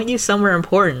feelings will point you somewhere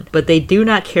important, but they do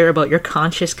not care about your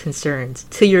conscious concerns.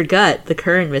 To your gut, the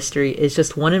current mystery is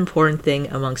just one important thing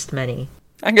amongst many.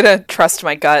 I'm gonna trust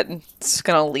my gut, and it's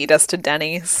gonna lead us to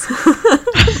Denny's.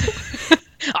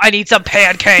 I need some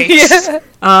pancakes! Yeah.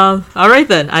 Alright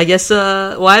then. I guess,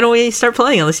 why don't we start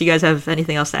playing, unless you guys have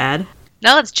anything else to add?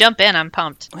 Now let's jump in. I'm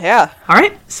pumped. Yeah. All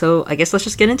right, so I guess let's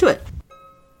just get into it.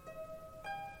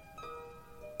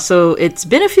 So it's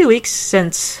been a few weeks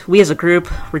since we as a group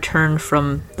returned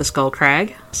from the Skull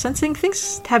Crag, sensing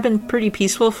things have been pretty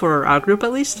peaceful for our group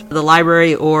at least. The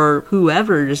library or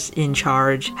whoever's in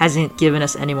charge hasn't given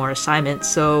us any more assignments,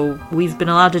 so we've been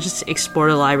allowed to just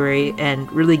explore the library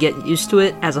and really get used to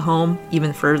it as a home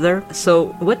even further. So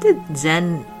what did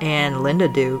Zen and Linda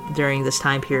do during this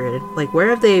time period? Like, where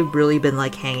have they really been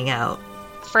like hanging out?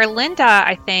 For Linda,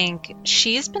 I think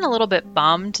she's been a little bit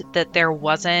bummed that there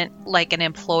wasn't like an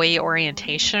employee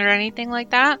orientation or anything like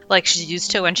that. Like she's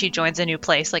used to when she joins a new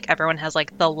place, like everyone has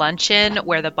like the luncheon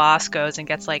where the boss goes and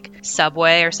gets like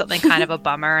Subway or something kind of a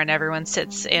bummer, and everyone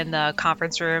sits in the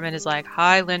conference room and is like,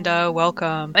 "Hi, Linda,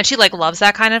 welcome." And she like loves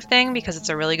that kind of thing because it's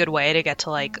a really good way to get to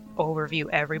like overview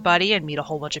everybody and meet a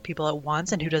whole bunch of people at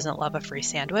once, and who doesn't love a free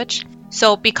sandwich?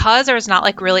 So because there's not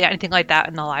like really anything like that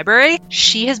in the library,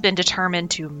 she has been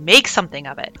determined to make something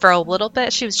of it. For a little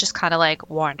bit, she was just kind of like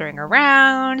wandering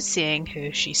around, seeing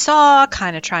who she saw,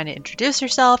 kind of trying to introduce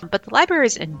herself. But the library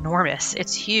is enormous.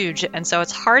 It's huge. And so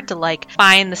it's hard to like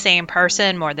find the same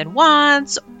person more than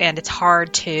once. And it's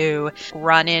hard to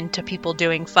run into people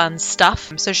doing fun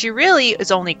stuff. So she really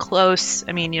is only close,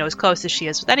 as close as she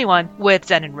is with anyone, with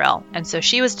Zen and Rill. And so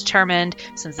she was determined,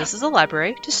 since this is a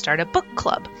library, to start a book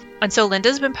club. And so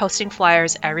Linda's been posting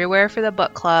flyers everywhere for the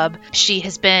book club. She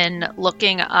has been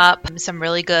looking up some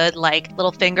really good like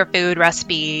little finger food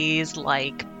recipes,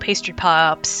 like pastry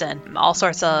pups and all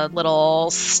sorts of little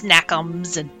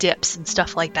snackums and dips and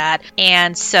stuff like that.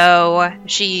 And so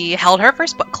she held her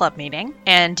first book club meeting.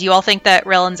 And do you all think that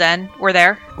Rill and Zen were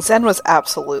there? Zen was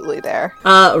absolutely there.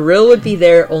 Rill would be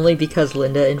there only because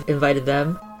Linda invited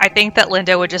them. I think that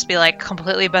Linda would just be like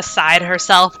completely beside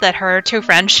herself that her two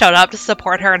friends showed up to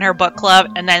support her in her book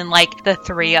club, and then like the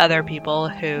three other people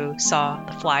who saw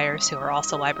the flyers who are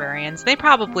also librarians, they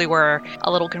probably were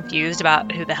a little confused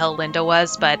about who the hell Linda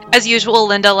was. But as usual,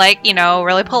 Linda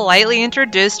really politely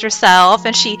introduced herself,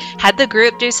 and she had the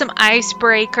group do some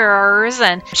icebreakers,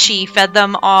 and she fed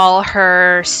them all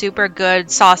her super good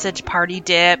sausage party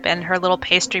dip and her little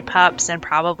pastry pups and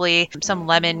probably some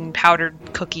lemon powdered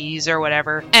cookies or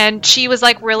whatever. And she was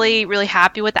like really, really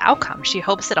happy with the outcome. She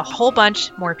hopes that a whole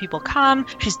bunch more people come.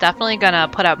 She's definitely gonna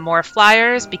put up more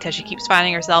flyers because she keeps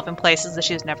finding herself in places that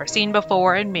she's never seen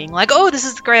before and being like, oh, this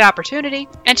is a great opportunity.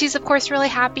 And she's of course really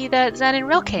happy that Zen and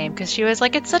Rill came because she was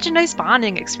like, it's such a nice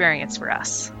bonding experience for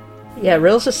us. Yeah,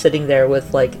 Rill's just sitting there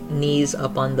with, like, knees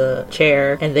up on the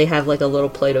chair, and they have, like, a little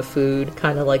plate of food,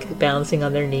 kind of, like, balancing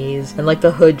on their knees, and, like, the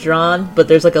hood drawn, but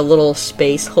there's, like, a little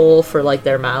space hole for, like,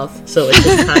 their mouth, so it's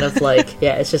just kind of, like,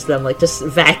 yeah, it's just them, like, just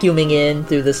vacuuming in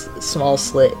through this small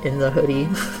slit in the hoodie.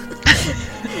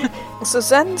 So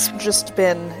Zen's just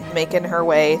been making her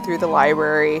way through the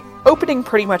library, opening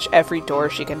pretty much every door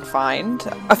she can find.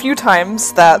 A few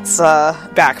times that's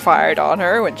backfired on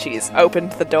her when she's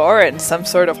opened the door and some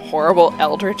sort of horrible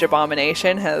eldritch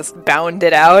abomination has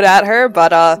bounded out at her,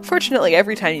 but fortunately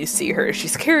every time you see her,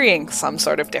 she's carrying some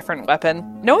sort of different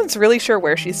weapon. No one's really sure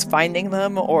where she's finding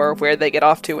them or where they get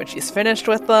off to when she's finished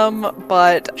with them,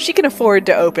 but she can afford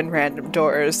to open random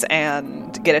doors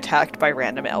and get attacked by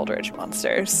random eldritch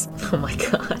monsters. Oh my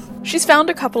god. She's found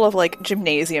a couple of, like,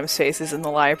 gymnasium spaces in the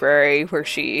library where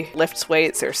she lifts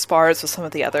weights or spars with some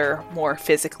of the other more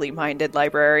physically minded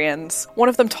librarians. One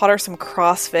of them taught her some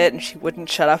CrossFit and she wouldn't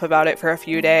shut up about it for a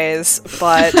few days,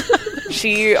 but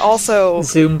she also...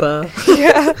 Zumba.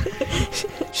 Yeah.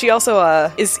 She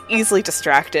also is easily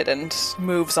distracted and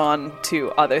moves on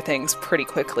to other things pretty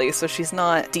quickly, so she's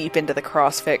not deep into the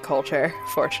CrossFit culture,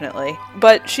 fortunately.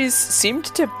 But she's seemed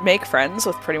to make friends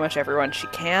with pretty much everyone she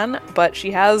can, but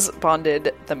she has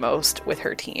bonded the most with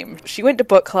her team. She went to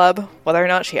book club. Whether or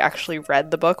not she actually read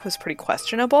the book was pretty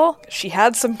questionable. She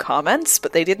had some comments,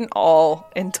 but they didn't all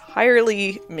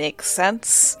entirely make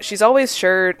sense. She's always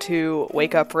sure to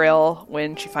wake up Rill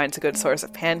when she finds a good source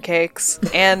of pancakes,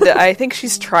 and I think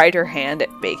she's tried her hand at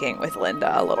baking with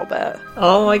Linda a little bit.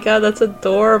 Oh my god, that's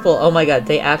adorable. Oh my god,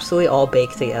 they absolutely all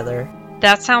bake together.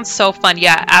 That sounds so fun.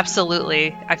 Yeah,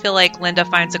 absolutely. I feel like Linda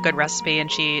finds a good recipe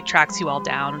and she tracks you all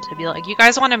down to be like, you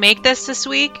guys want to make this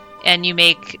week? And you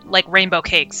make, like, rainbow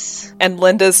cakes. And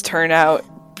Linda's turn out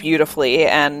beautifully,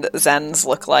 and Zen's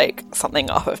look like something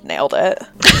off of Nailed It.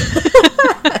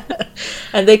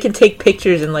 And they can take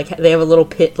pictures and, like, they have a little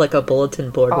pit, like a bulletin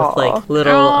board with, like,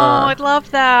 little... Oh, I'd love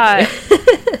that.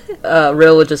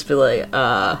 Rill would just be like,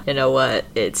 you know what?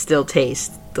 It still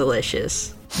tastes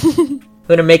delicious.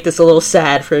 gonna make this a little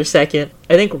sad for a second.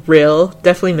 I think Rill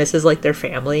definitely misses, like, their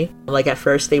family. Like, at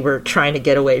first they were trying to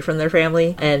get away from their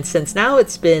family, and since now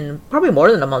it's been probably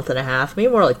more than a month and a half,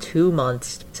 maybe more like 2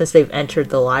 months since they've entered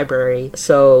the library,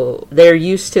 so they're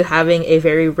used to having a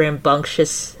very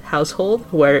rambunctious household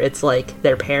where it's like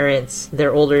their parents,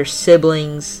 their older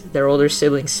siblings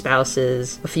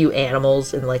spouses, a few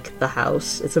animals in like the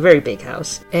house. It's a very big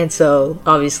house, and so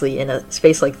obviously in a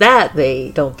space like that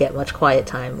they don't get much quiet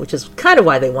time, which is kind of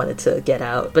why they wanted to get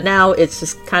out. But now it's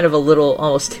just kind of a little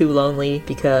almost too lonely,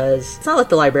 because it's not like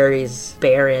the library is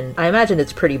barren. I imagine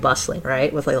it's pretty bustling,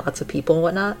 right, with like lots of people and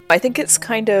whatnot. I think it's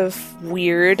kind of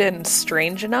weird and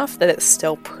strange enough that it's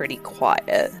still pretty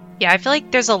quiet. Yeah, I feel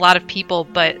like there's a lot of people,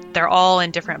 but they're all in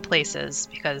different places,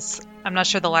 because I'm not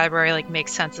sure the library like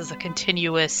makes sense as a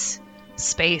continuous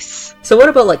space. So what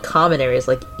about like common areas,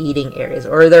 like eating areas?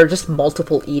 Or are there just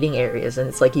multiple eating areas and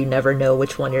it's like you never know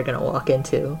which one you're gonna walk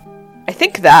into? I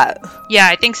think that. Yeah,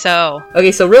 I think so.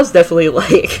 Okay, so Rill's definitely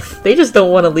like, they just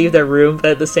don't want to leave their room, but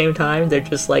at the same time, they're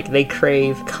just like, they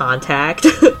crave contact.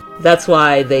 That's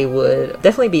why they would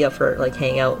definitely be up for like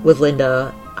hanging out with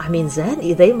Linda. I mean,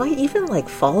 Zen, they might even like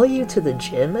follow you to the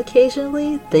gym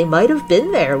occasionally. They might have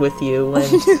been there with you when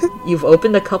you've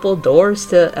opened a couple doors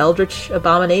to Eldritch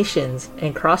Abominations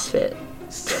and CrossFit.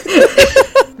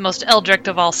 Most Eldritch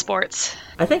of all sports.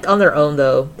 I think on their own,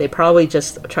 though, they probably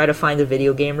just try to find a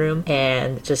video game room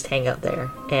and just hang out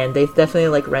there. And they've definitely,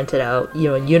 like, rented out, you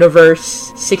know,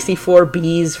 Universe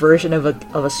 64B's version of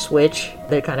a Switch.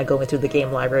 They're kind of going through the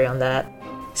game library on that.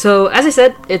 So, as I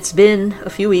said, it's been a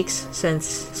few weeks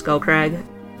since Skullcrag.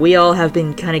 We all have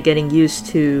been kind of getting used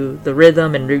to the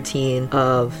rhythm and routine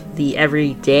of the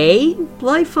everyday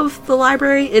life of the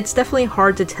library. It's definitely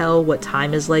hard to tell what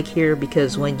time is like here,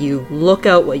 because when you look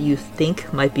out what you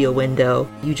think might be a window,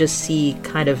 you just see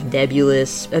kind of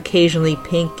nebulous, occasionally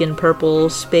pink and purple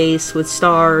space with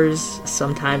stars.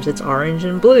 Sometimes it's orange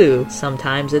and blue.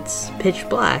 Sometimes it's pitch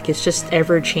black. It's just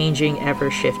ever-changing,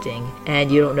 ever-shifting.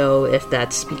 And you don't know if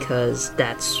that's because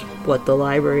that's what the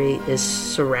library is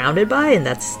surrounded by and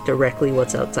that's directly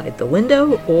what's outside the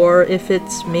window, or if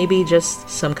it's maybe just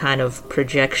some kind of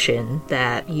projection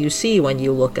that you see when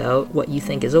you look out what you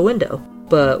think is a window.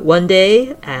 But one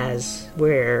day, as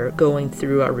we're going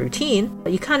through our routine,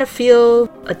 you kind of feel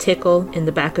a tickle in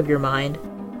the back of your mind.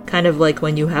 Kind of like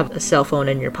when you have a cell phone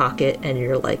in your pocket and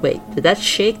you're like, wait, did that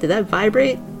shake? Did that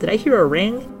vibrate? Did I hear a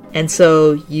ring? And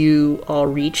so you all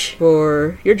reach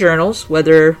for your journals,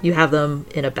 whether you have them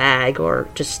in a bag or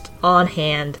just on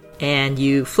hand, and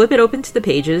you flip it open to the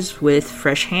pages with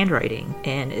fresh handwriting.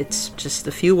 And it's just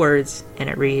a few words, and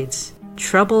it reads,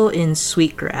 "Trouble in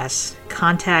Sweetgrass.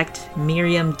 Contact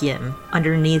Miriam Gim."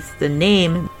 Underneath the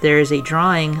name, there is a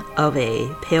drawing of a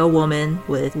pale woman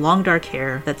with long dark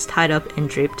hair that's tied up and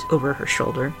draped over her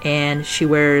shoulder. And she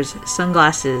wears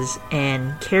sunglasses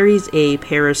and carries a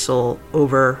parasol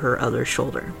over her other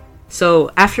shoulder. So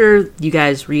after you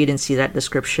guys read and see that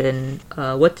description,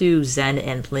 what do Zen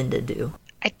and Linda do?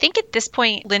 I think at this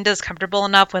point, Linda's comfortable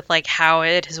enough with like how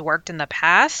it has worked in the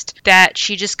past that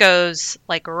she just goes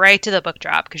like right to the book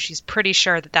drop, because she's pretty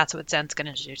sure that that's what Zen's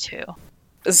going to do too.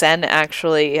 Zen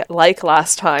actually, like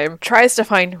last time, tries to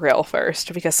find Rill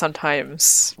first, because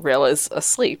sometimes Rill is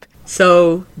asleep.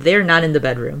 So they're not in the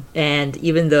bedroom, and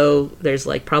even though there's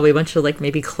like probably a bunch of like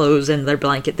maybe clothes in their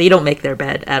blanket, they don't make their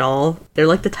bed at all. They're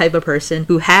like the type of person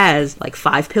who has like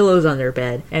 5 pillows on their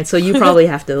bed, and so you probably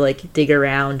have to like dig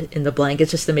around in the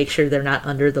blankets just to make sure they're not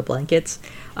under the blankets,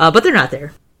 but they're not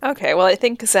there. Okay, well, I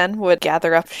think Zen would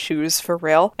gather up shoes for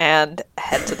Rill and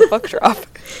head to the book drop.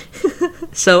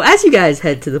 So as you guys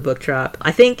head to the book drop,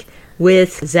 I think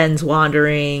with Zen's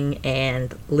wandering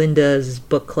and Linda's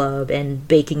book club and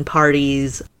baking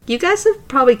parties, you guys are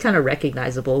probably kind of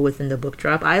recognizable within the book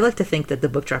drop. I like to think that the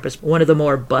book drop is one of the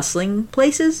more bustling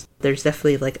places. There's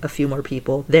definitely like a few more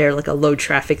people there, like a low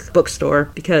traffic bookstore,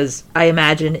 because I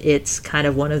imagine it's kind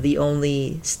of one of the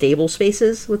only stable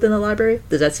spaces within the library.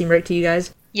 Does that seem right to you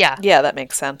guys? Yeah. Yeah, that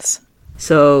makes sense.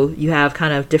 So you have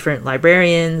kind of different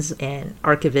librarians and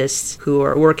archivists who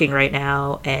are working right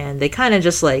now, and they kind of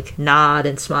just like nod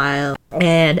and smile.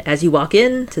 And as you walk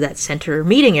in to that center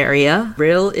meeting area,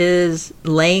 Rill is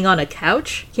laying on a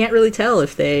couch. Can't really tell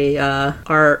if they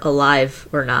are alive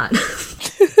or not.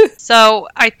 So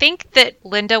I think that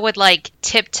Linda would like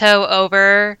tiptoe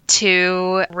over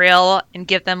to Rill and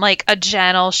give them like a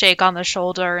gentle shake on the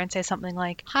shoulder and say something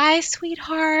like, "Hi,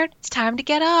 sweetheart, it's time to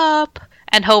get up,"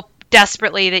 and hope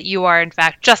desperately that you are in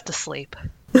fact just asleep.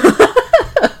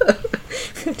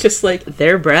 Just like,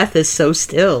 their breath is so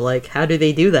still. Like, how do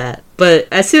they do that? But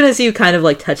as soon as you kind of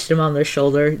like touch them on their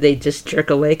shoulder, they just jerk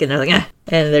awake and they're like, eh.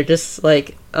 And they're just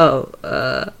like, oh,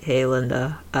 hey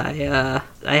Linda, I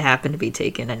happen to be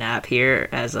taking a nap here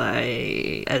as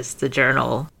the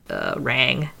journal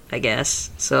rang, I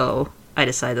guess. So I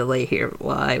decided to lay here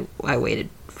while I waited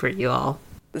for you all.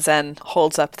 Zen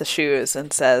holds up the shoes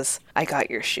and says, I got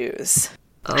your shoes.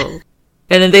 Oh.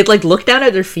 And then they'd like look down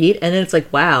at their feet and then it's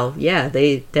like, wow, yeah,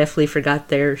 they definitely forgot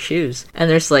their shoes. And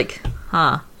they're just like,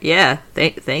 huh, yeah,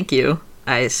 thank you.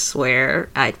 I swear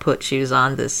I put shoes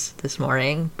on this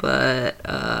morning, but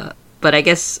I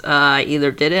guess I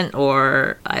either didn't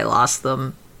or I lost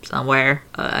them somewhere.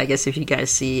 I guess if you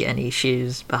guys see any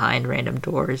shoes behind random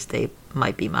doors, they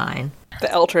might be mine.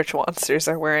 The Eldritch monsters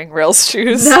are wearing Rill's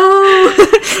shoes. No!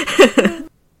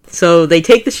 So they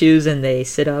take the shoes and they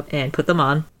sit up and put them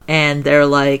on. And they're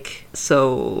like,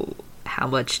 so how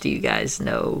much do you guys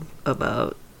know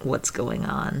about what's going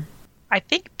on? I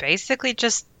think basically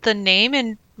just the name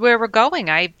and where we're going.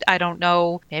 I don't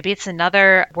know. Maybe it's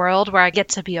another world where I get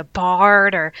to be a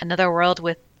bard, or another world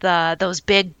with those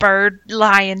big bird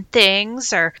lion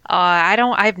things, or I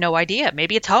have no idea.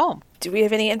 Maybe it's home. Do we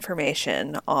have any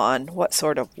information on what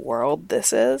sort of world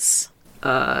this is?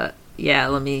 Yeah,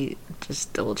 let me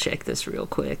just double check this real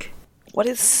quick. What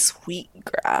is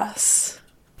sweetgrass?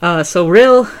 So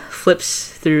Rill flips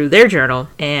through their journal,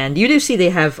 and you do see they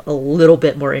have a little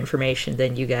bit more information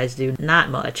than you guys do. Not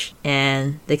much.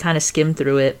 And they kind of skim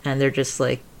through it, and they're just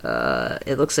like,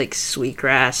 it looks like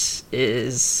Sweetgrass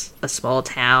is a small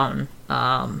town.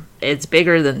 It's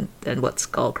bigger than what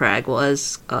Skullcrag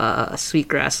was.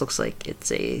 Sweetgrass looks like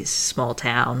it's a small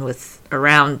town with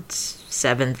around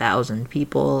 7,000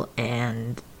 people,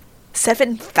 and...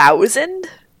 7,000?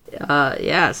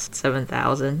 Yes,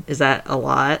 7,000. Is that a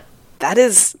lot? That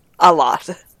is a lot.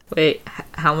 Wait,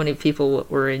 how many people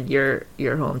were in your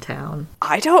hometown?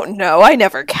 I don't know. I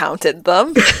never counted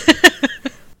them.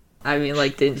 I mean,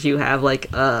 like, didn't you have,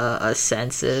 like, a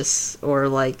census or,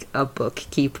 like, a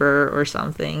bookkeeper or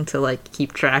something to, like,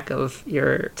 keep track of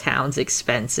your town's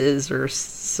expenses or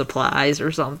supplies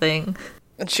or something?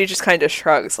 And she just kind of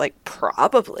shrugs, like,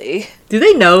 probably. Do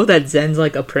they know that Zen's,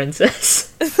 like, a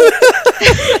princess?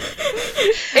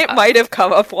 It might have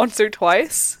come up once or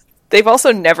twice. They've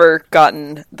also never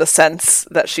gotten the sense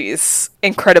that she's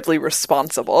incredibly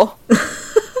responsible.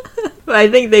 I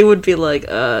think they would be like,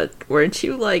 weren't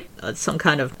you, like, some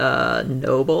kind of,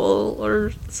 noble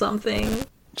or something?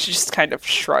 She just kind of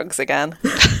shrugs again.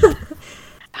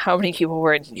 How many people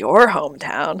were in your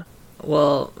hometown?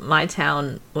 Well, my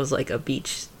town was, like, a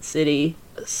beach city,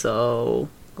 so,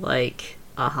 like,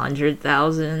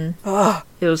 100,000.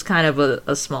 It was kind of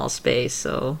a small space,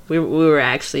 so we were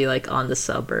actually, like, on the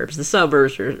suburbs. The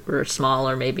suburbs were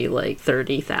smaller, maybe, like,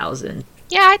 30,000.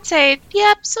 Yeah, I'd say,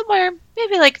 somewhere,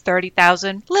 maybe like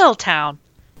 30,000. Little town.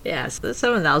 Yeah, so the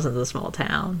 7,000 is a small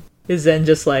town. Is then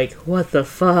just like, what the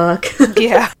fuck?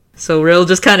 Yeah. So Rill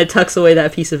just kind of tucks away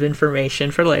that piece of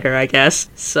information for later, I guess.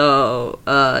 So,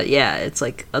 yeah, it's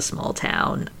like a small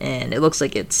town, and it looks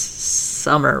like it's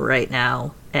summer right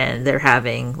now, and they're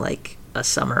having, like, a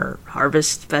summer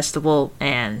harvest festival,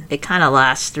 and it kind of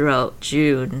lasts throughout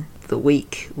June. The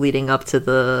week leading up to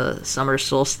the summer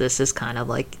solstice is kind of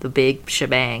like the big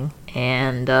shebang,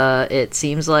 and it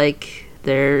seems like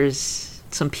there's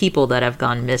some people that have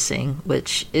gone missing,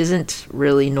 which isn't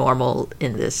really normal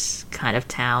in this kind of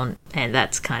town, and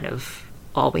that's kind of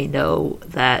all we know.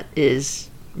 That is,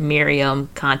 Miriam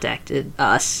contacted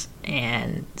us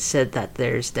and said that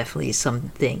there's definitely some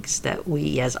things that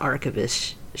we as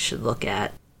archivists should look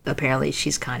at. Apparently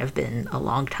she's kind of been a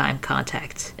long-time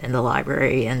contact in the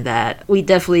library, and that we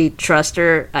definitely trust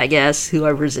her, I guess,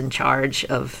 whoever's in charge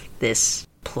of this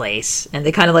place. And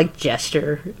they kind of, like,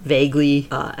 gesture vaguely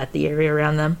at the area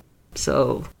around them.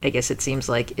 So I guess it seems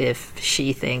like if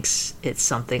she thinks it's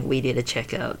something we need to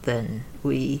check out, then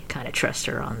we kind of trust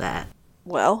her on that.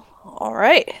 Well, all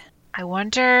right. I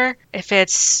wonder if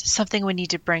it's something we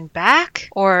need to bring back,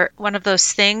 or one of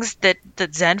those things that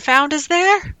Zen found is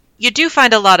there. You do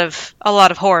find a lot of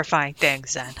horrifying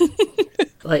things, Zen.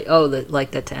 Like,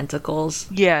 the tentacles?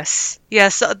 Yes,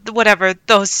 whatever,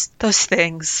 those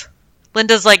things.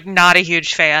 Linda's, like, not a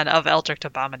huge fan of Eldritch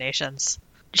abominations.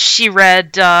 She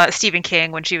read Stephen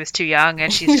King when she was too young,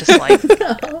 and she's just, like,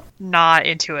 not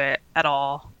into it at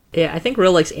all. Yeah, I think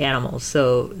Rill likes animals,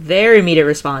 so their immediate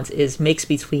response is mixed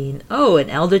between, an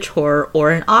eldritch horror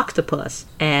or an octopus.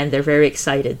 And they're very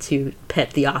excited to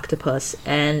pet the octopus,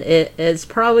 and it is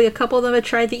probably a couple of them have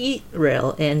tried to eat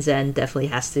Rill, and Zen definitely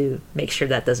has to make sure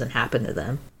that doesn't happen to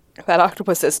them. That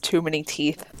octopus has too many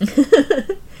teeth.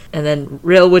 And then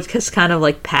Real would just kind of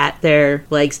like pat their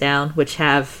legs down, which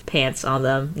have pants on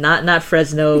them. Not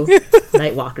Fresno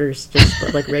Nightwalkers,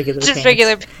 just like regular pants. Just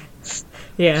regular.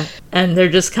 Yeah. And they're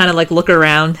just kind of like look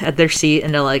around at their seat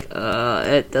and they're like,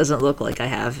 it doesn't look like I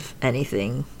have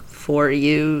anything for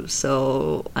you.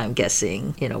 So I'm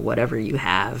guessing, whatever you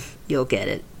have, you'll get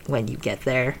it when you get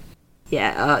there.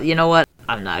 Yeah, you know what?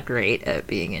 I'm not great at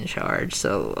being in charge,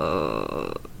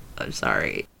 so I'm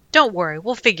sorry. Don't worry,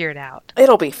 we'll figure it out.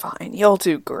 It'll be fine. You'll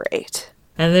do great.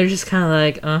 And they're just kind of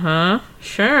like,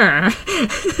 sure.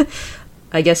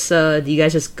 I guess, do you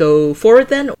guys just go forward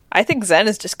then? I think Zen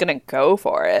is just gonna go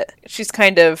for it. She's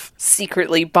kind of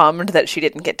secretly bummed that she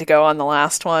didn't get to go on the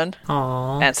last one.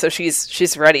 Aww. And so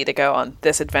she's ready to go on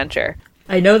this adventure.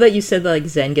 I know that you said that, like,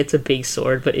 Zen gets a big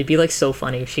sword, but it'd be, like, so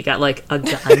funny if she got, like, a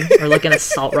gun or, like, an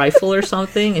assault rifle or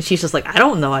something, and she's just like, I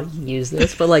don't know how to use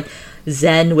this, but, like,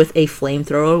 Zen with a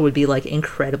flamethrower would be, like,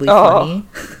 incredibly funny.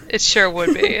 It sure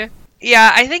would be.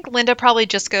 Yeah, I think Linda probably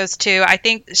just goes too. I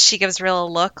think she gives Real a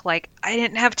look like, I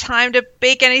didn't have time to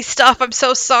bake any stuff. I'm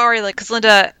so sorry. Like, because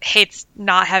Linda hates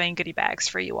not having goodie bags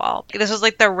for you all. This was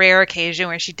like the rare occasion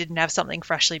where she didn't have something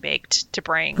freshly baked to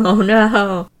bring. Oh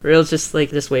no. Real just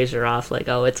waves her off like,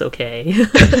 oh, it's okay.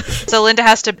 So Linda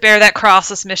has to bear that cross,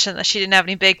 this mission that she didn't have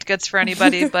any baked goods for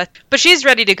anybody, but she's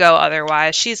ready to go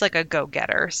otherwise. She's like a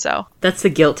go-getter, so. That's the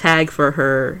guilt tag for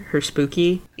her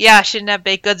spooky. Yeah, she didn't have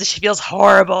baked goods and she feels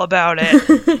horrible about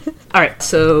it. Alright,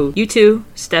 so you two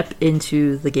step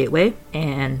into the gateway,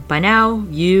 and by now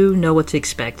you know what to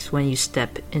expect when you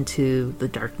step into the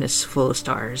darkness full of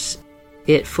stars.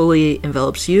 It fully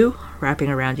envelops you, wrapping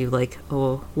around you like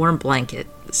a warm blanket,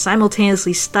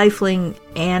 simultaneously stifling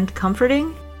and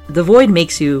comforting. The void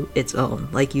makes you its own,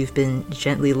 like you've been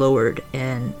gently lowered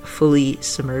and fully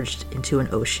submerged into an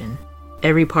ocean.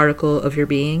 Every particle of your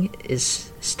being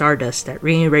is stardust that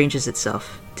rearranges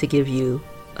itself to give you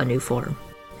a new form.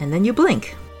 And then you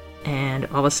blink, and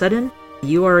all of a sudden,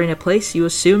 you are in a place you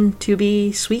assume to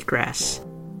be Sweetgrass.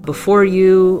 Before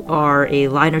you are a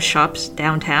line of shops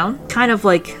downtown, kind of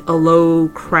like a low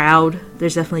crowd.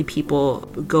 There's definitely people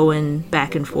going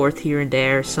back and forth here and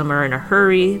there. Some are in a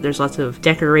hurry. There's lots of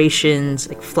decorations,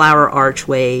 like flower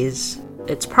archways.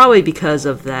 It's probably because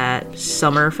of that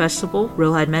summer festival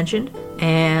Real had mentioned.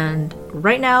 And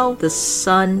right now, the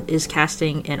sun is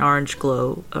casting an orange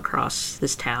glow across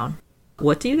this town.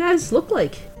 What do you guys look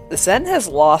like? Zen has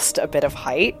lost a bit of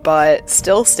height, but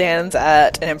still stands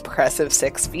at an impressive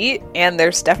 6 feet, and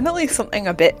there's definitely something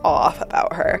a bit off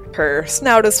about her. Her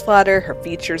snout is flatter, her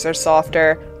features are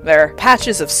softer, there are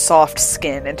patches of soft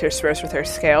skin interspersed with her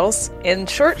scales. In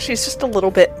short, she's just a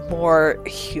little bit more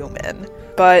human.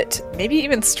 But maybe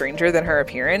even stranger than her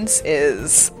appearance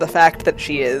is the fact that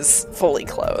she is fully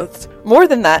clothed. More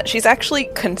than that, she's actually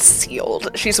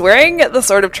concealed. She's wearing the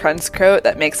sort of trench coat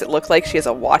that makes it look like she has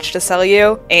a watch to sell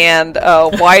you, and a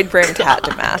wide-brimmed hat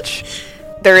to match.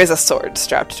 There is a sword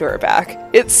strapped to her back.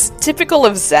 It's typical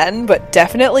of Zen, but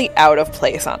definitely out of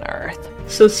place on Earth.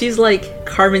 So she's like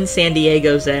Carmen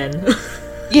Sandiego Zen.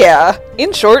 Yeah.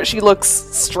 In short, she looks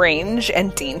strange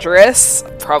and dangerous,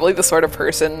 probably the sort of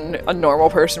person a normal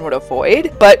person would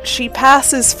avoid, but she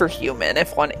passes for human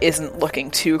if one isn't looking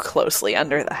too closely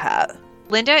under the hat.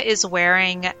 Linda is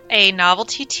wearing a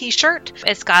novelty t-shirt.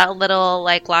 It's got a little,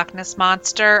 like, Loch Ness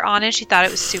Monster on it. She thought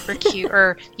it was super cute.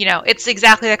 Or, it's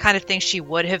exactly the kind of thing she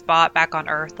would have bought back on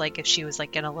Earth. Like, if she was,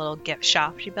 like, in a little gift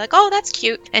shop, she'd be like, oh, that's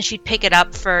cute. And she'd pick it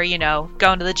up for,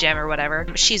 going to the gym or whatever.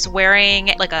 She's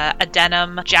wearing, like, a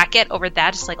denim jacket over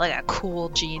that. Just, like a cool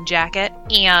jean jacket.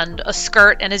 And a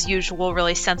skirt and, as usual,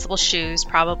 really sensible shoes.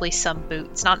 Probably some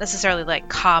boots. Not necessarily, like,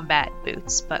 combat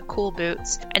boots, but cool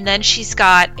boots. And then she's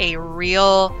got a real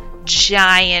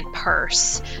giant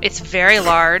purse. It's very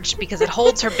large because it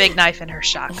holds her big knife and her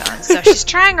shotgun. So she's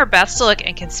trying her best to look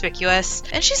inconspicuous,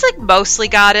 and she's like mostly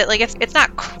got it. Like it's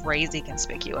not crazy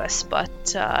conspicuous, but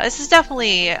this is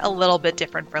definitely a little bit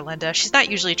different for Linda. She's not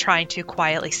usually trying to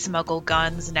quietly smuggle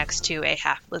guns next to a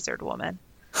half lizard woman.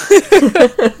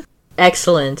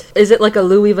 Excellent. Is it like a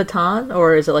Louis Vuitton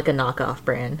or is it like a knockoff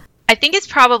brand? I think it's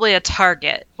probably a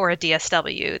Target or a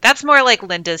DSW. That's more like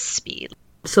Linda's speed.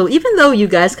 So even though you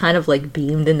guys kind of like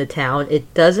beamed into town,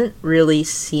 it doesn't really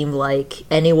seem like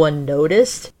anyone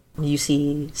noticed. You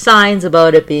see signs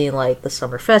about it being like the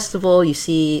summer festival. You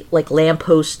see like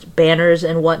lamppost banners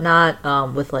and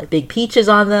whatnot with like big peaches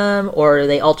on them, or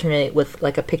they alternate with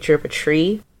like a picture of a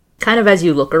tree. Kind of as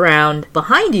you look around,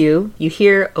 behind you, you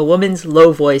hear a woman's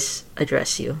low voice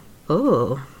address you.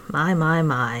 Oh,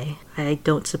 my. I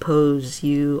don't suppose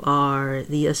you are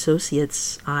the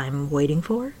associates I'm waiting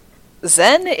for?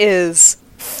 Zen is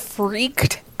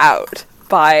freaked out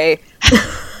by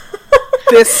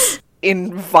this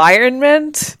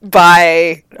environment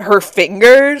by her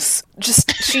fingers.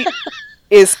 Just, she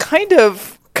is kind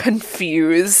of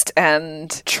confused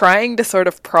and trying to sort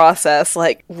of process,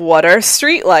 like, what are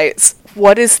streetlights?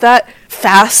 What is that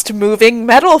fast-moving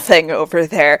metal thing over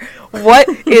there? What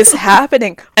is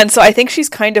happening? And so I think she's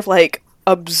kind of, like,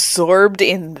 absorbed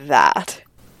in that.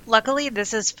 Luckily,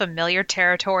 this is familiar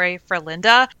territory for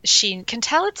Linda. She can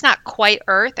tell it's not quite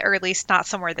Earth, or at least not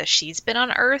somewhere that she's been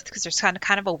on Earth, because there's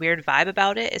kind of a weird vibe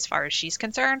about it as far as she's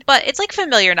concerned. But it's, like,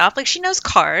 familiar enough. Like, she knows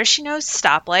cars, she knows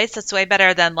stoplights. That's way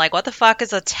better than, like, what the fuck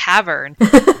is a tavern?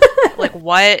 Like,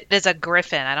 what is a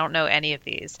griffin? I don't know any of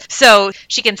these. So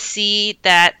she can see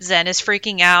that Zen is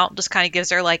freaking out, just kind of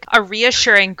gives her, like, a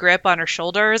reassuring grip on her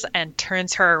shoulders and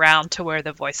turns her around to where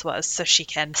the voice was so she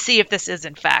can see if this is,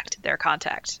 in fact, their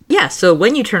contact. Yeah, so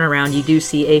when you turn around, you do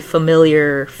see a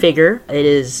familiar figure. It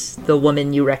is the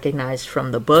woman you recognize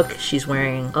from the book. She's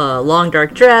wearing a long,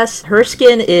 dark dress. Her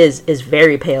skin is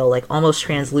very pale, like almost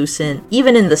translucent.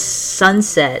 Even in the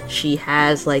sunset, she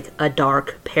has, like, a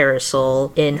dark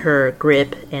parasol in her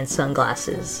grip and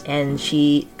sunglasses. And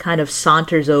she kind of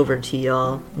saunters over to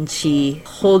y'all, and she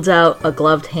holds out a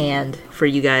gloved hand for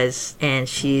you guys, and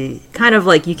she kind of,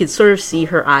 like, you can sort of see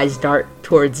her eyes dart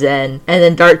towards Zen and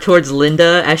then dart towards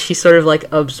Linda as she sort of, like,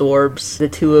 absorbs the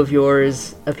two of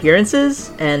yours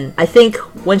appearances. And I think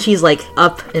when she's, like,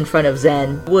 up in front of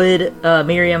Zen, would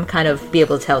Miriam kind of be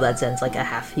able to tell that Zen's, like, a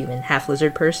half human, half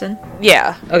lizard person?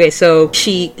 Yeah. Okay, so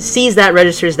she sees that,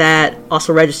 registers that,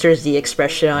 also registers the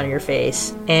expression on your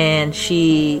face, and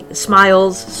she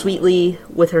smiles sweetly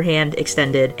with her hand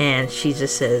extended, and she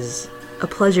just says, "A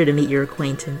pleasure to meet your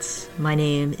acquaintance. My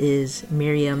name is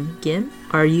Miriam Gim.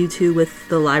 Are you two with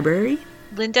the library?"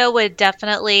 Linda would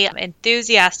definitely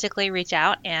enthusiastically reach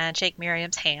out and shake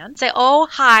Miriam's hand. Say, "Oh,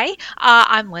 hi,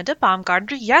 I'm Linda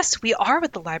Baumgartner. Yes, we are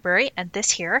with the library, and this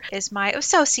here is my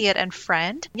associate and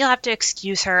friend. You'll have to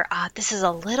excuse her. This is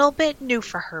a little bit new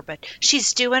for her, but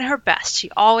she's doing her best.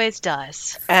 She always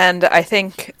does." And I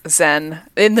think Zen,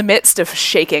 in the midst of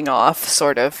shaking off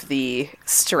sort of the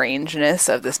strangeness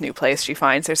of this new place she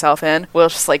finds herself in, will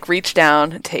just, like, reach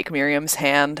down, take Miriam's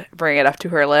hand, bring it up to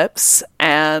her lips,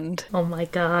 and... Oh my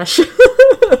gosh.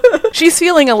 She's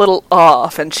feeling a little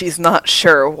off, and she's not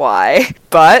sure why,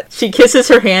 but... She kisses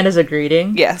her hand as a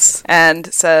greeting. Yes,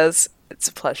 and says, "It's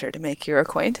a pleasure to make your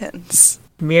acquaintance."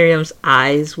 Miriam's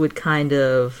eyes would kind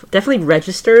of definitely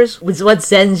registers with what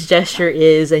Zen's gesture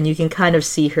is, and you can kind of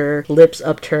see her lips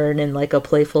upturn in, like, a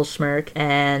playful smirk,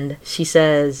 and she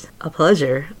says, "A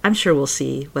pleasure. I'm sure we'll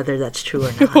see whether that's true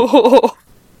or not."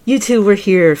 You two were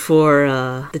here for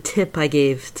the tip I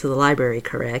gave to the library,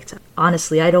 correct?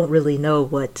 Honestly, I don't really know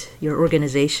what your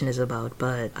organization is about,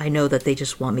 but I know that they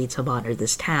just want me to monitor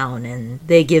this town, and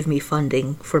they give me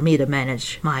funding for me to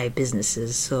manage my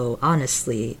businesses, so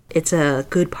honestly, it's a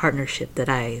good partnership that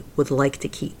I would like to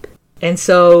keep. And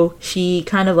so she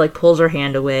kind of, like, pulls her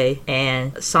hand away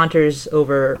and saunters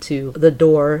over to the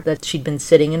door that she'd been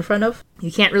sitting in front of.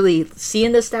 You can't really see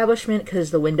in the establishment because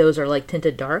the windows are, like,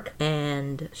 tinted dark.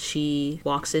 And she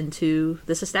walks into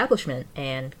this establishment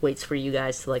and waits for you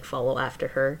guys to, like, follow after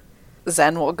her.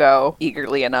 Zen will go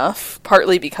eagerly enough,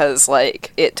 partly because,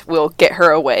 like, it will get her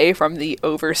away from the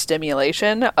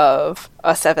overstimulation of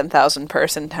a 7,000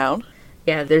 person town.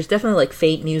 Yeah, there's definitely, like,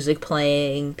 faint music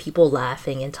playing, people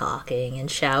laughing and talking and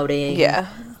shouting. Yeah.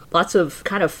 Lots of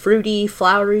kind of fruity,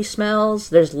 flowery smells.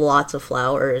 There's lots of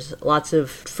flowers, lots of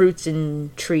fruits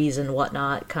and trees and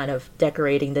whatnot kind of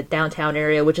decorating the downtown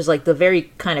area, which is, like, the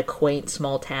very kind of quaint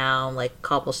small town, like,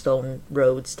 cobblestone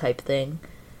roads type thing.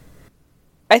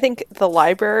 I think the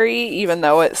library, even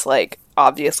though it's, like,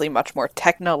 obviously much more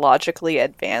technologically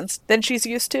advanced than she's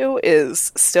used to,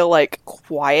 is still, like,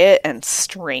 quiet and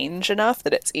strange enough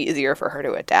that it's easier for her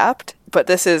to adapt. But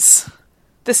this is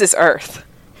Earth.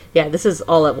 Yeah, this is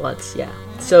all at once, yeah.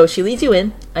 So she leads you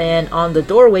in, and on the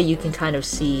doorway you can kind of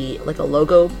see, like, a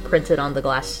logo printed on the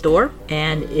glass door,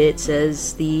 and it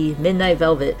says the Midnight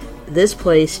Velvet. This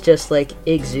place just, like,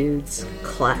 exudes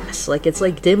class. Like, it's,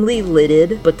 like, dimly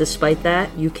lighted, but despite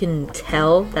that, you can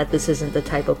tell that this isn't the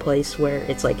type of place where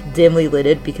it's, like, dimly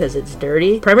lighted because it's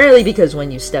dirty. Primarily because when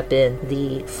you step in,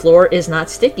 the floor is not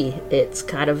sticky. It's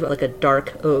kind of like a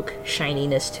dark oak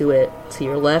shininess to it. To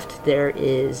your left, there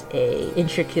is a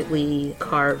intricately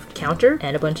carved counter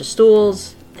and a bunch of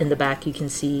stools. In the back, you can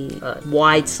see a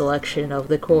wide selection of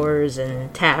liqueurs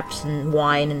and taps and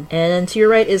wine. And then to your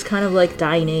right is kind of like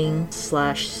dining /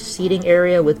 seating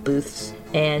area with booths.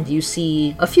 and you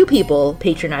see a few people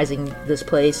patronizing this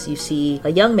place. You see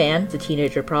a young man, the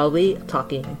teenager probably,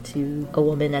 talking to a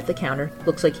woman at the counter.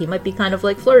 Looks like he might be kind of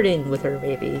like flirting with her,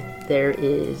 maybe. There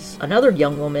is another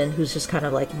young woman who's just kind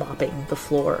of like mopping the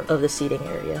floor of the seating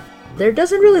area. There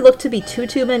doesn't really look to be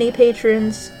too many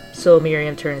patrons, so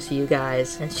Miriam turns to you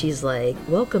guys and she's like,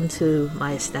 welcome to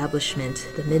my establishment,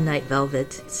 the Midnight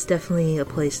Velvet. It's definitely a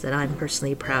place that I'm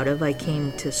personally proud of. I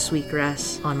came to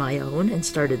Sweetgrass on my own and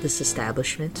started this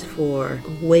establishment for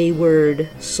wayward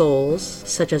souls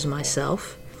such as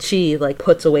myself. She like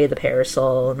puts away the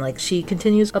parasol and like she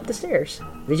continues up the stairs.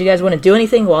 Did you guys want to do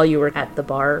anything while you were at the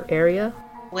bar area?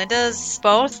 Linda's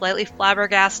both slightly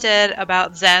flabbergasted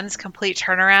about Zen's complete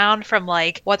turnaround from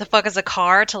like, what the fuck is a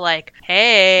car, to like,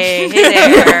 hey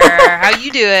there, how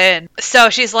you doing? So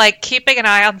she's like keeping an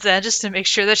eye on Zen just to make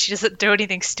sure that she doesn't do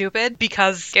anything stupid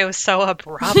because it was so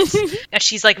abrupt. And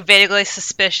she's like vaguely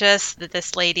suspicious that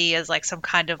this lady is like some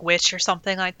kind of witch or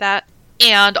something like that.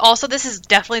 And also, this is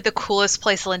definitely the coolest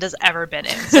place Linda's ever been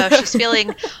in. So she's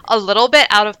feeling a little bit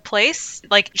out of place.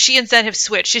 Like, she and Zen have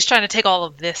switched. She's trying to take all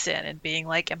of this in and being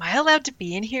like, am I allowed to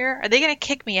be in here? Are they going to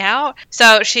kick me out?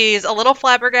 So she's a little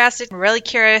flabbergasted, really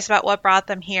curious about what brought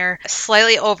them here,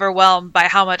 slightly overwhelmed by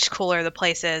how much cooler the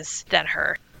place is than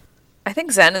her. I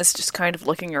think Zen is just kind of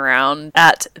looking around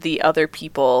at the other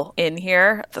people in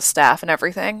here, the staff and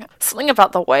everything. Something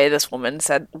about the way this woman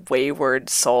said wayward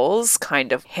souls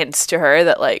kind of hints to her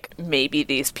that, like, maybe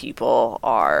these people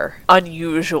are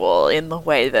unusual in the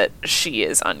way that she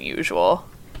is unusual.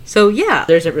 So yeah,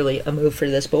 there isn't really a move for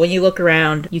this, but when you look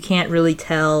around, you can't really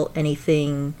tell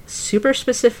anything super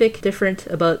specific different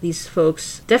about these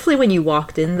folks. Definitely when you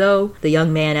walked in though, the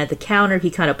young man at the counter,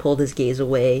 he kind of pulled his gaze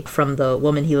away from the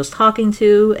woman he was talking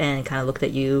to and kind of looked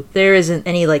at you. There isn't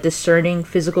any like discerning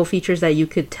physical features that you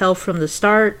could tell from the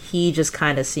start. He just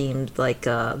kind of seemed like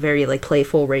a very like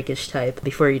playful, rakish type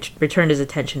before he returned his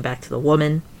attention back to the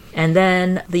woman. And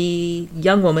then the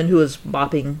young woman who was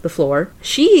mopping the floor,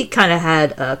 she kind of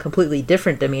had a completely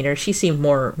different demeanor. She seemed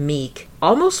more meek.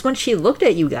 Almost when she looked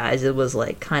at you guys, it was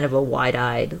like kind of a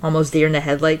wide-eyed, almost deer in the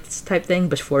headlights type thing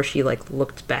before she like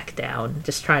looked back down,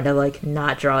 just trying to like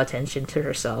not draw attention to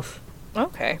herself.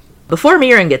 Okay. Before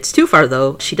Miriam gets too far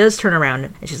though, she does turn around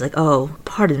and she's like, oh,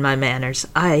 pardon my manners.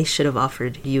 I should have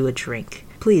offered you a drink.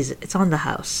 Please, it's on the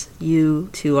house. You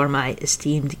two are my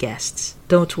esteemed guests.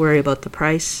 Don't worry about the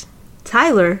price.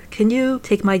 Tyler, can you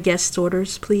take my guest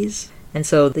orders, please? And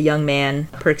so the young man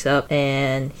perks up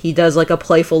and he does like a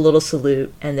playful little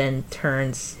salute and then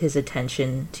turns his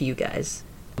attention to you guys.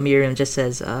 Miriam just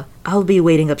says, I'll be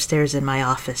waiting upstairs in my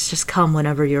office. Just come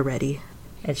whenever you're ready.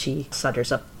 And she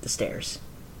saunters up the stairs.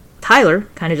 Tyler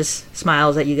kind of just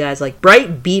smiles at you guys, like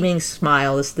bright beaming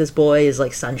smile. This boy is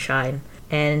like sunshine.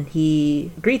 And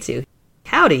he greets you.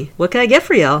 Howdy, what can I get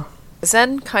for y'all?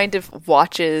 Zen kind of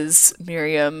watches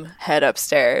Miriam head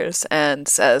upstairs and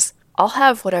says, I'll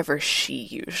have whatever she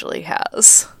usually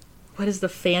has. What is the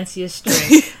fanciest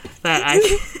drink that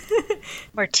I...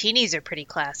 Martinis are pretty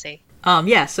classy.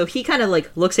 Yeah, so he kind of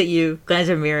like looks at you,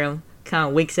 glances at Miriam, kind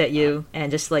of winks at you, and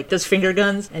just like does finger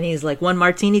guns, and he's like, one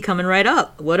martini coming right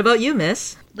up. What about you,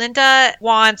 miss? Linda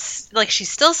wants, like, she's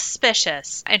still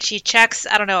suspicious, and she checks,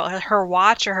 I don't know, her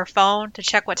watch or her phone to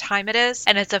check what time it is,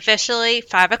 and it's officially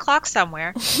 5 o'clock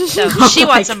somewhere, so she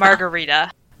wants a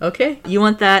margarita. Okay, you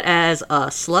want that as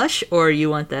a slush, or you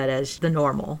want that as the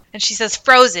normal? And she says,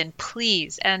 frozen,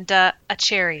 please, and a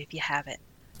cherry if you have it.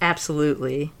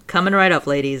 Absolutely. Coming right up,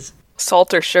 ladies.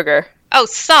 Salt or sugar? Oh,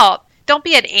 salt. Don't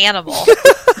be an animal.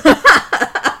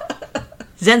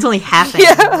 Zen's only half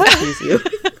animal, excuse you.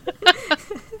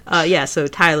 Yeah, so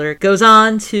Tyler goes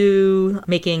on to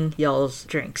making y'all's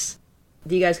drinks.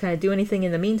 Do you guys kind of do anything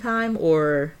in the meantime,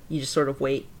 or you just sort of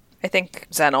wait? I think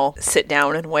Zen will sit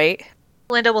down and wait.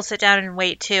 Linda will sit down and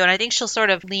wait, too, and I think she'll sort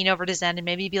of lean over to Zen and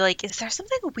maybe be like, is there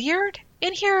something weird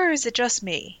in here, or is it just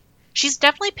me? She's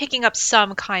definitely picking up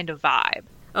some kind of vibe.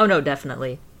 Oh, no,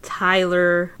 definitely.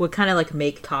 Tyler would kind of like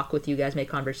make talk with you guys, make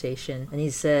conversation, and he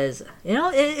says, you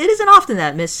know, it isn't often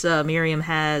that Miss Miriam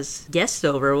has guests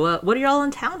over. What are y'all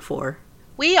in town for?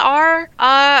 We are,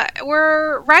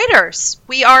 we're writers.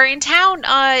 We are in town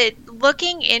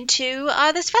looking into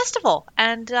this festival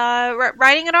and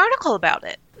writing an article about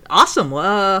it. Awesome.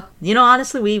 You know,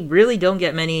 honestly, we really don't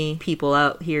get many people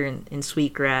out here in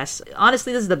Sweetgrass.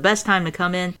 Honestly, this is the best time to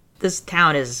come in. This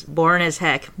town is boring as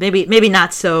heck. Maybe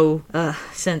not so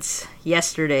since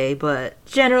yesterday, but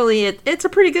generally it's a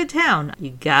pretty good town.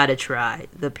 You gotta try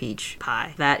the peach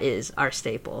pie. That is our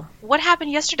staple. What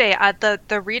happened yesterday?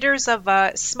 The readers of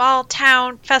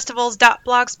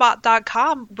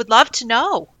smalltownfestivals.blogspot.com would love to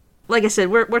know. Like I said,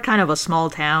 we're kind of a small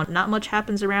town. Not much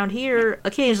happens around here.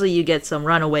 Occasionally you get some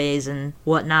runaways and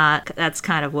whatnot. That's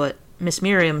kind of what Miss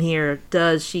Miriam here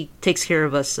does. She takes care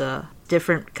of us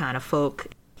different kind of folk.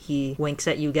 He winks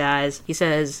at you guys. He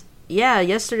says, yeah,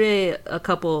 yesterday a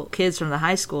couple kids from the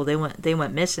high school, they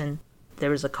went missing. There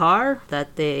was a car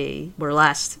that they were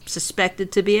last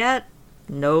suspected to be at.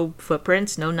 No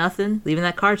footprints, no nothing. Leaving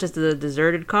that car, just a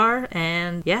deserted car,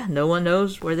 and yeah, no one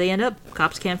knows where they end up.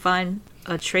 Cops can't find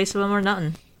a trace of them or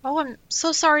nothing. Oh, I'm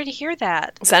so sorry to hear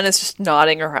that. Zen is just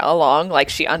nodding along like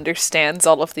she understands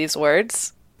all of these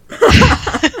words.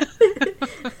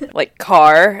 Like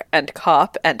car and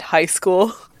cop and high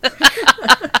school.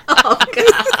 Oh,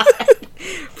 God.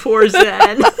 Poor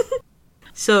Zen.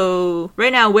 So,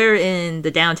 right now we're in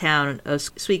the downtown of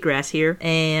Sweetgrass here,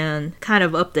 and kind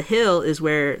of up the hill is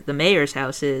where the mayor's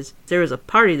house is. There was a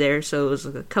party there, so it was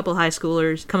a couple high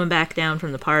schoolers coming back down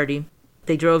from the party.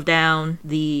 They drove down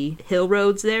the hill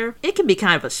roads there. It can be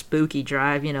kind of a spooky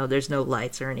drive, there's no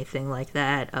lights or anything like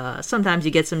that. Sometimes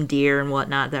you get some deer and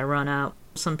whatnot that run out.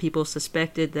 Some people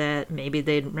suspected that maybe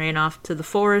they ran off to the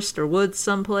forest or woods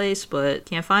someplace, but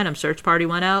can't find them. Search party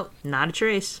went out, not a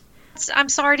trace. I'm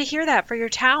sorry to hear that for your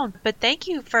town, but thank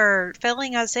you for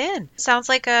filling us in. Sounds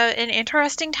like an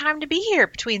interesting time to be here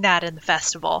between that and the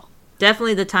festival.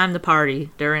 Definitely the time to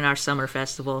party during our summer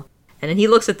festival. And then he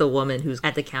looks at the woman who's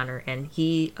at the counter, and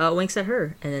he winks at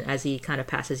her. And then as he kind of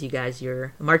passes you guys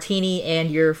your martini and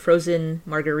your frozen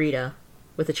margarita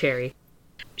with a cherry.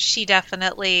 She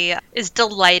definitely is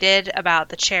delighted about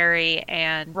the cherry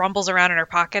and rumbles around in her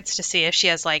pockets to see if she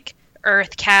has,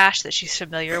 Earth cash that she's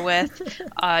familiar with.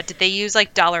 Did they use,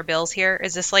 dollar bills here?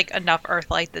 Is this, enough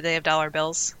Earth-like that they have dollar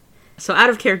bills? So out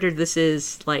of character, this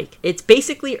is, it's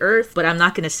basically Earth, but I'm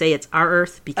not going to say it's our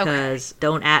Earth because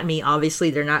don't at me.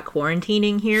 Obviously, they're not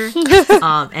quarantining here.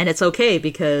 And it's okay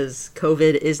because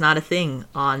COVID is not a thing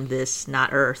on this not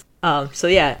Earth. So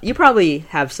yeah, you probably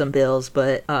have some bills,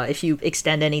 but if you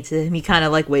extend any to him, he kind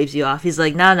of waves you off. He's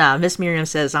like, nah, Miss Miriam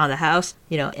says on the house,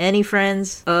 any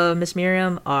friends of Miss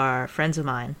Miriam are friends of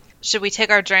mine. Should we take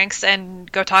our drinks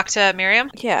and go talk to Miriam?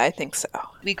 Yeah, I think so.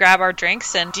 We grab our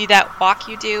drinks and do that walk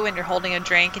you do when you're holding a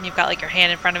drink and you've got your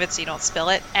hand in front of it so you don't spill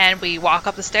it. And we walk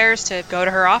up the stairs to go to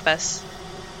her office.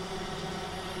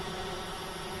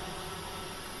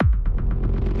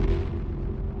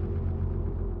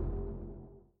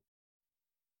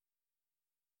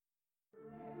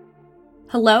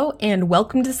 Hello and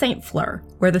welcome to St. Fleur,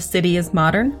 where the city is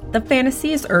modern, the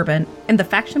fantasy is urban, and the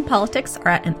faction politics are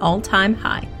at an all-time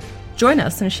high. Join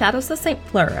us in Shadows of St.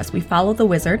 Fleur as we follow the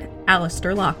wizard,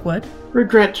 Alistair Lockwood.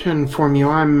 Regret to inform you,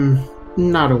 I'm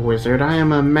not a wizard. I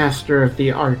am a master of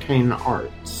the arcane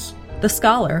arts. The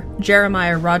scholar,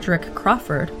 Jeremiah Roderick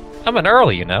Crawford. I'm an earl,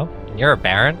 and you're a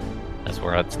baron. Those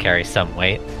words carry some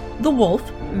weight. The wolf,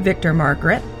 Victor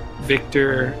Margaret.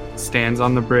 Victor stands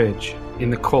on the bridge in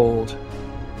the cold.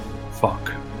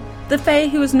 Fuck. The fae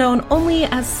who is known only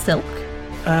as Silk.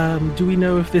 Do we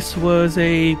know if this was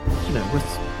a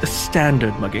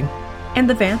standard mugging? And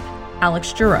the vamp,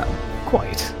 Alex Giroux.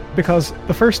 Quite. Because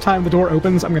the first time the door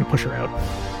opens, I'm going to push her out.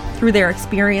 Through their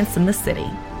experience in the city.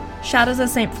 Shadows of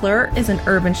St. Fleur is an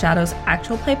Urban Shadows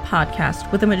actual play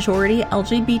podcast with a majority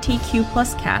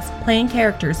LGBTQ+ cast playing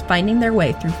characters finding their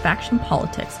way through faction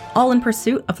politics, all in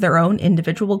pursuit of their own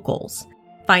individual goals.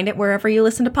 Find it wherever you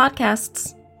listen to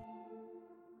podcasts.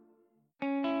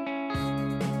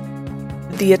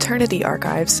 The Eternity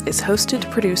Archives is hosted,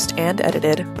 produced, and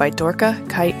edited by Dorka,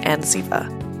 Kite, and Ziva.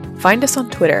 Find us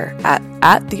on Twitter at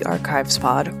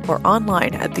 @TheArchivesPod or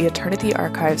online at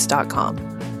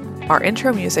theeternityarchives.com. Our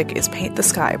intro music is Paint the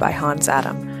Sky by Hans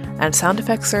Adam, and sound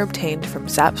effects are obtained from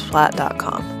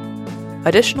zapsplat.com.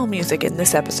 Additional music in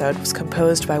this episode was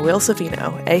composed by Will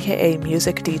Savino, aka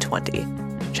Music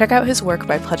D20. Check out his work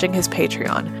by pledging his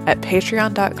Patreon at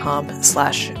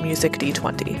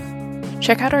patreon.com/musicd20.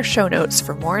 Check out our show notes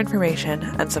for more information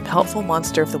and some helpful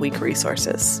Monster of the Week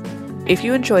resources. If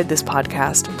you enjoyed this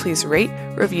podcast, please rate,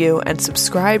 review, and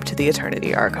subscribe to the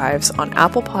Eternity Archives on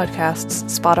Apple Podcasts,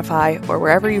 Spotify, or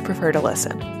wherever you prefer to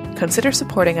listen. Consider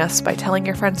supporting us by telling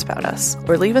your friends about us,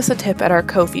 or leave us a tip at our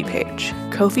Ko-fi page,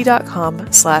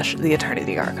 ko-fi.com/The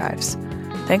Eternity Archives.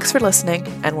 Thanks for listening,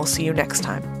 and we'll see you next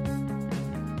time.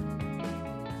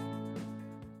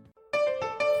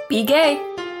 Be gay.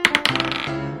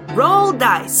 Roll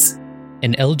dice.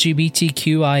 An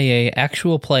LGBTQIA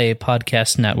actual play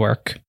podcast network.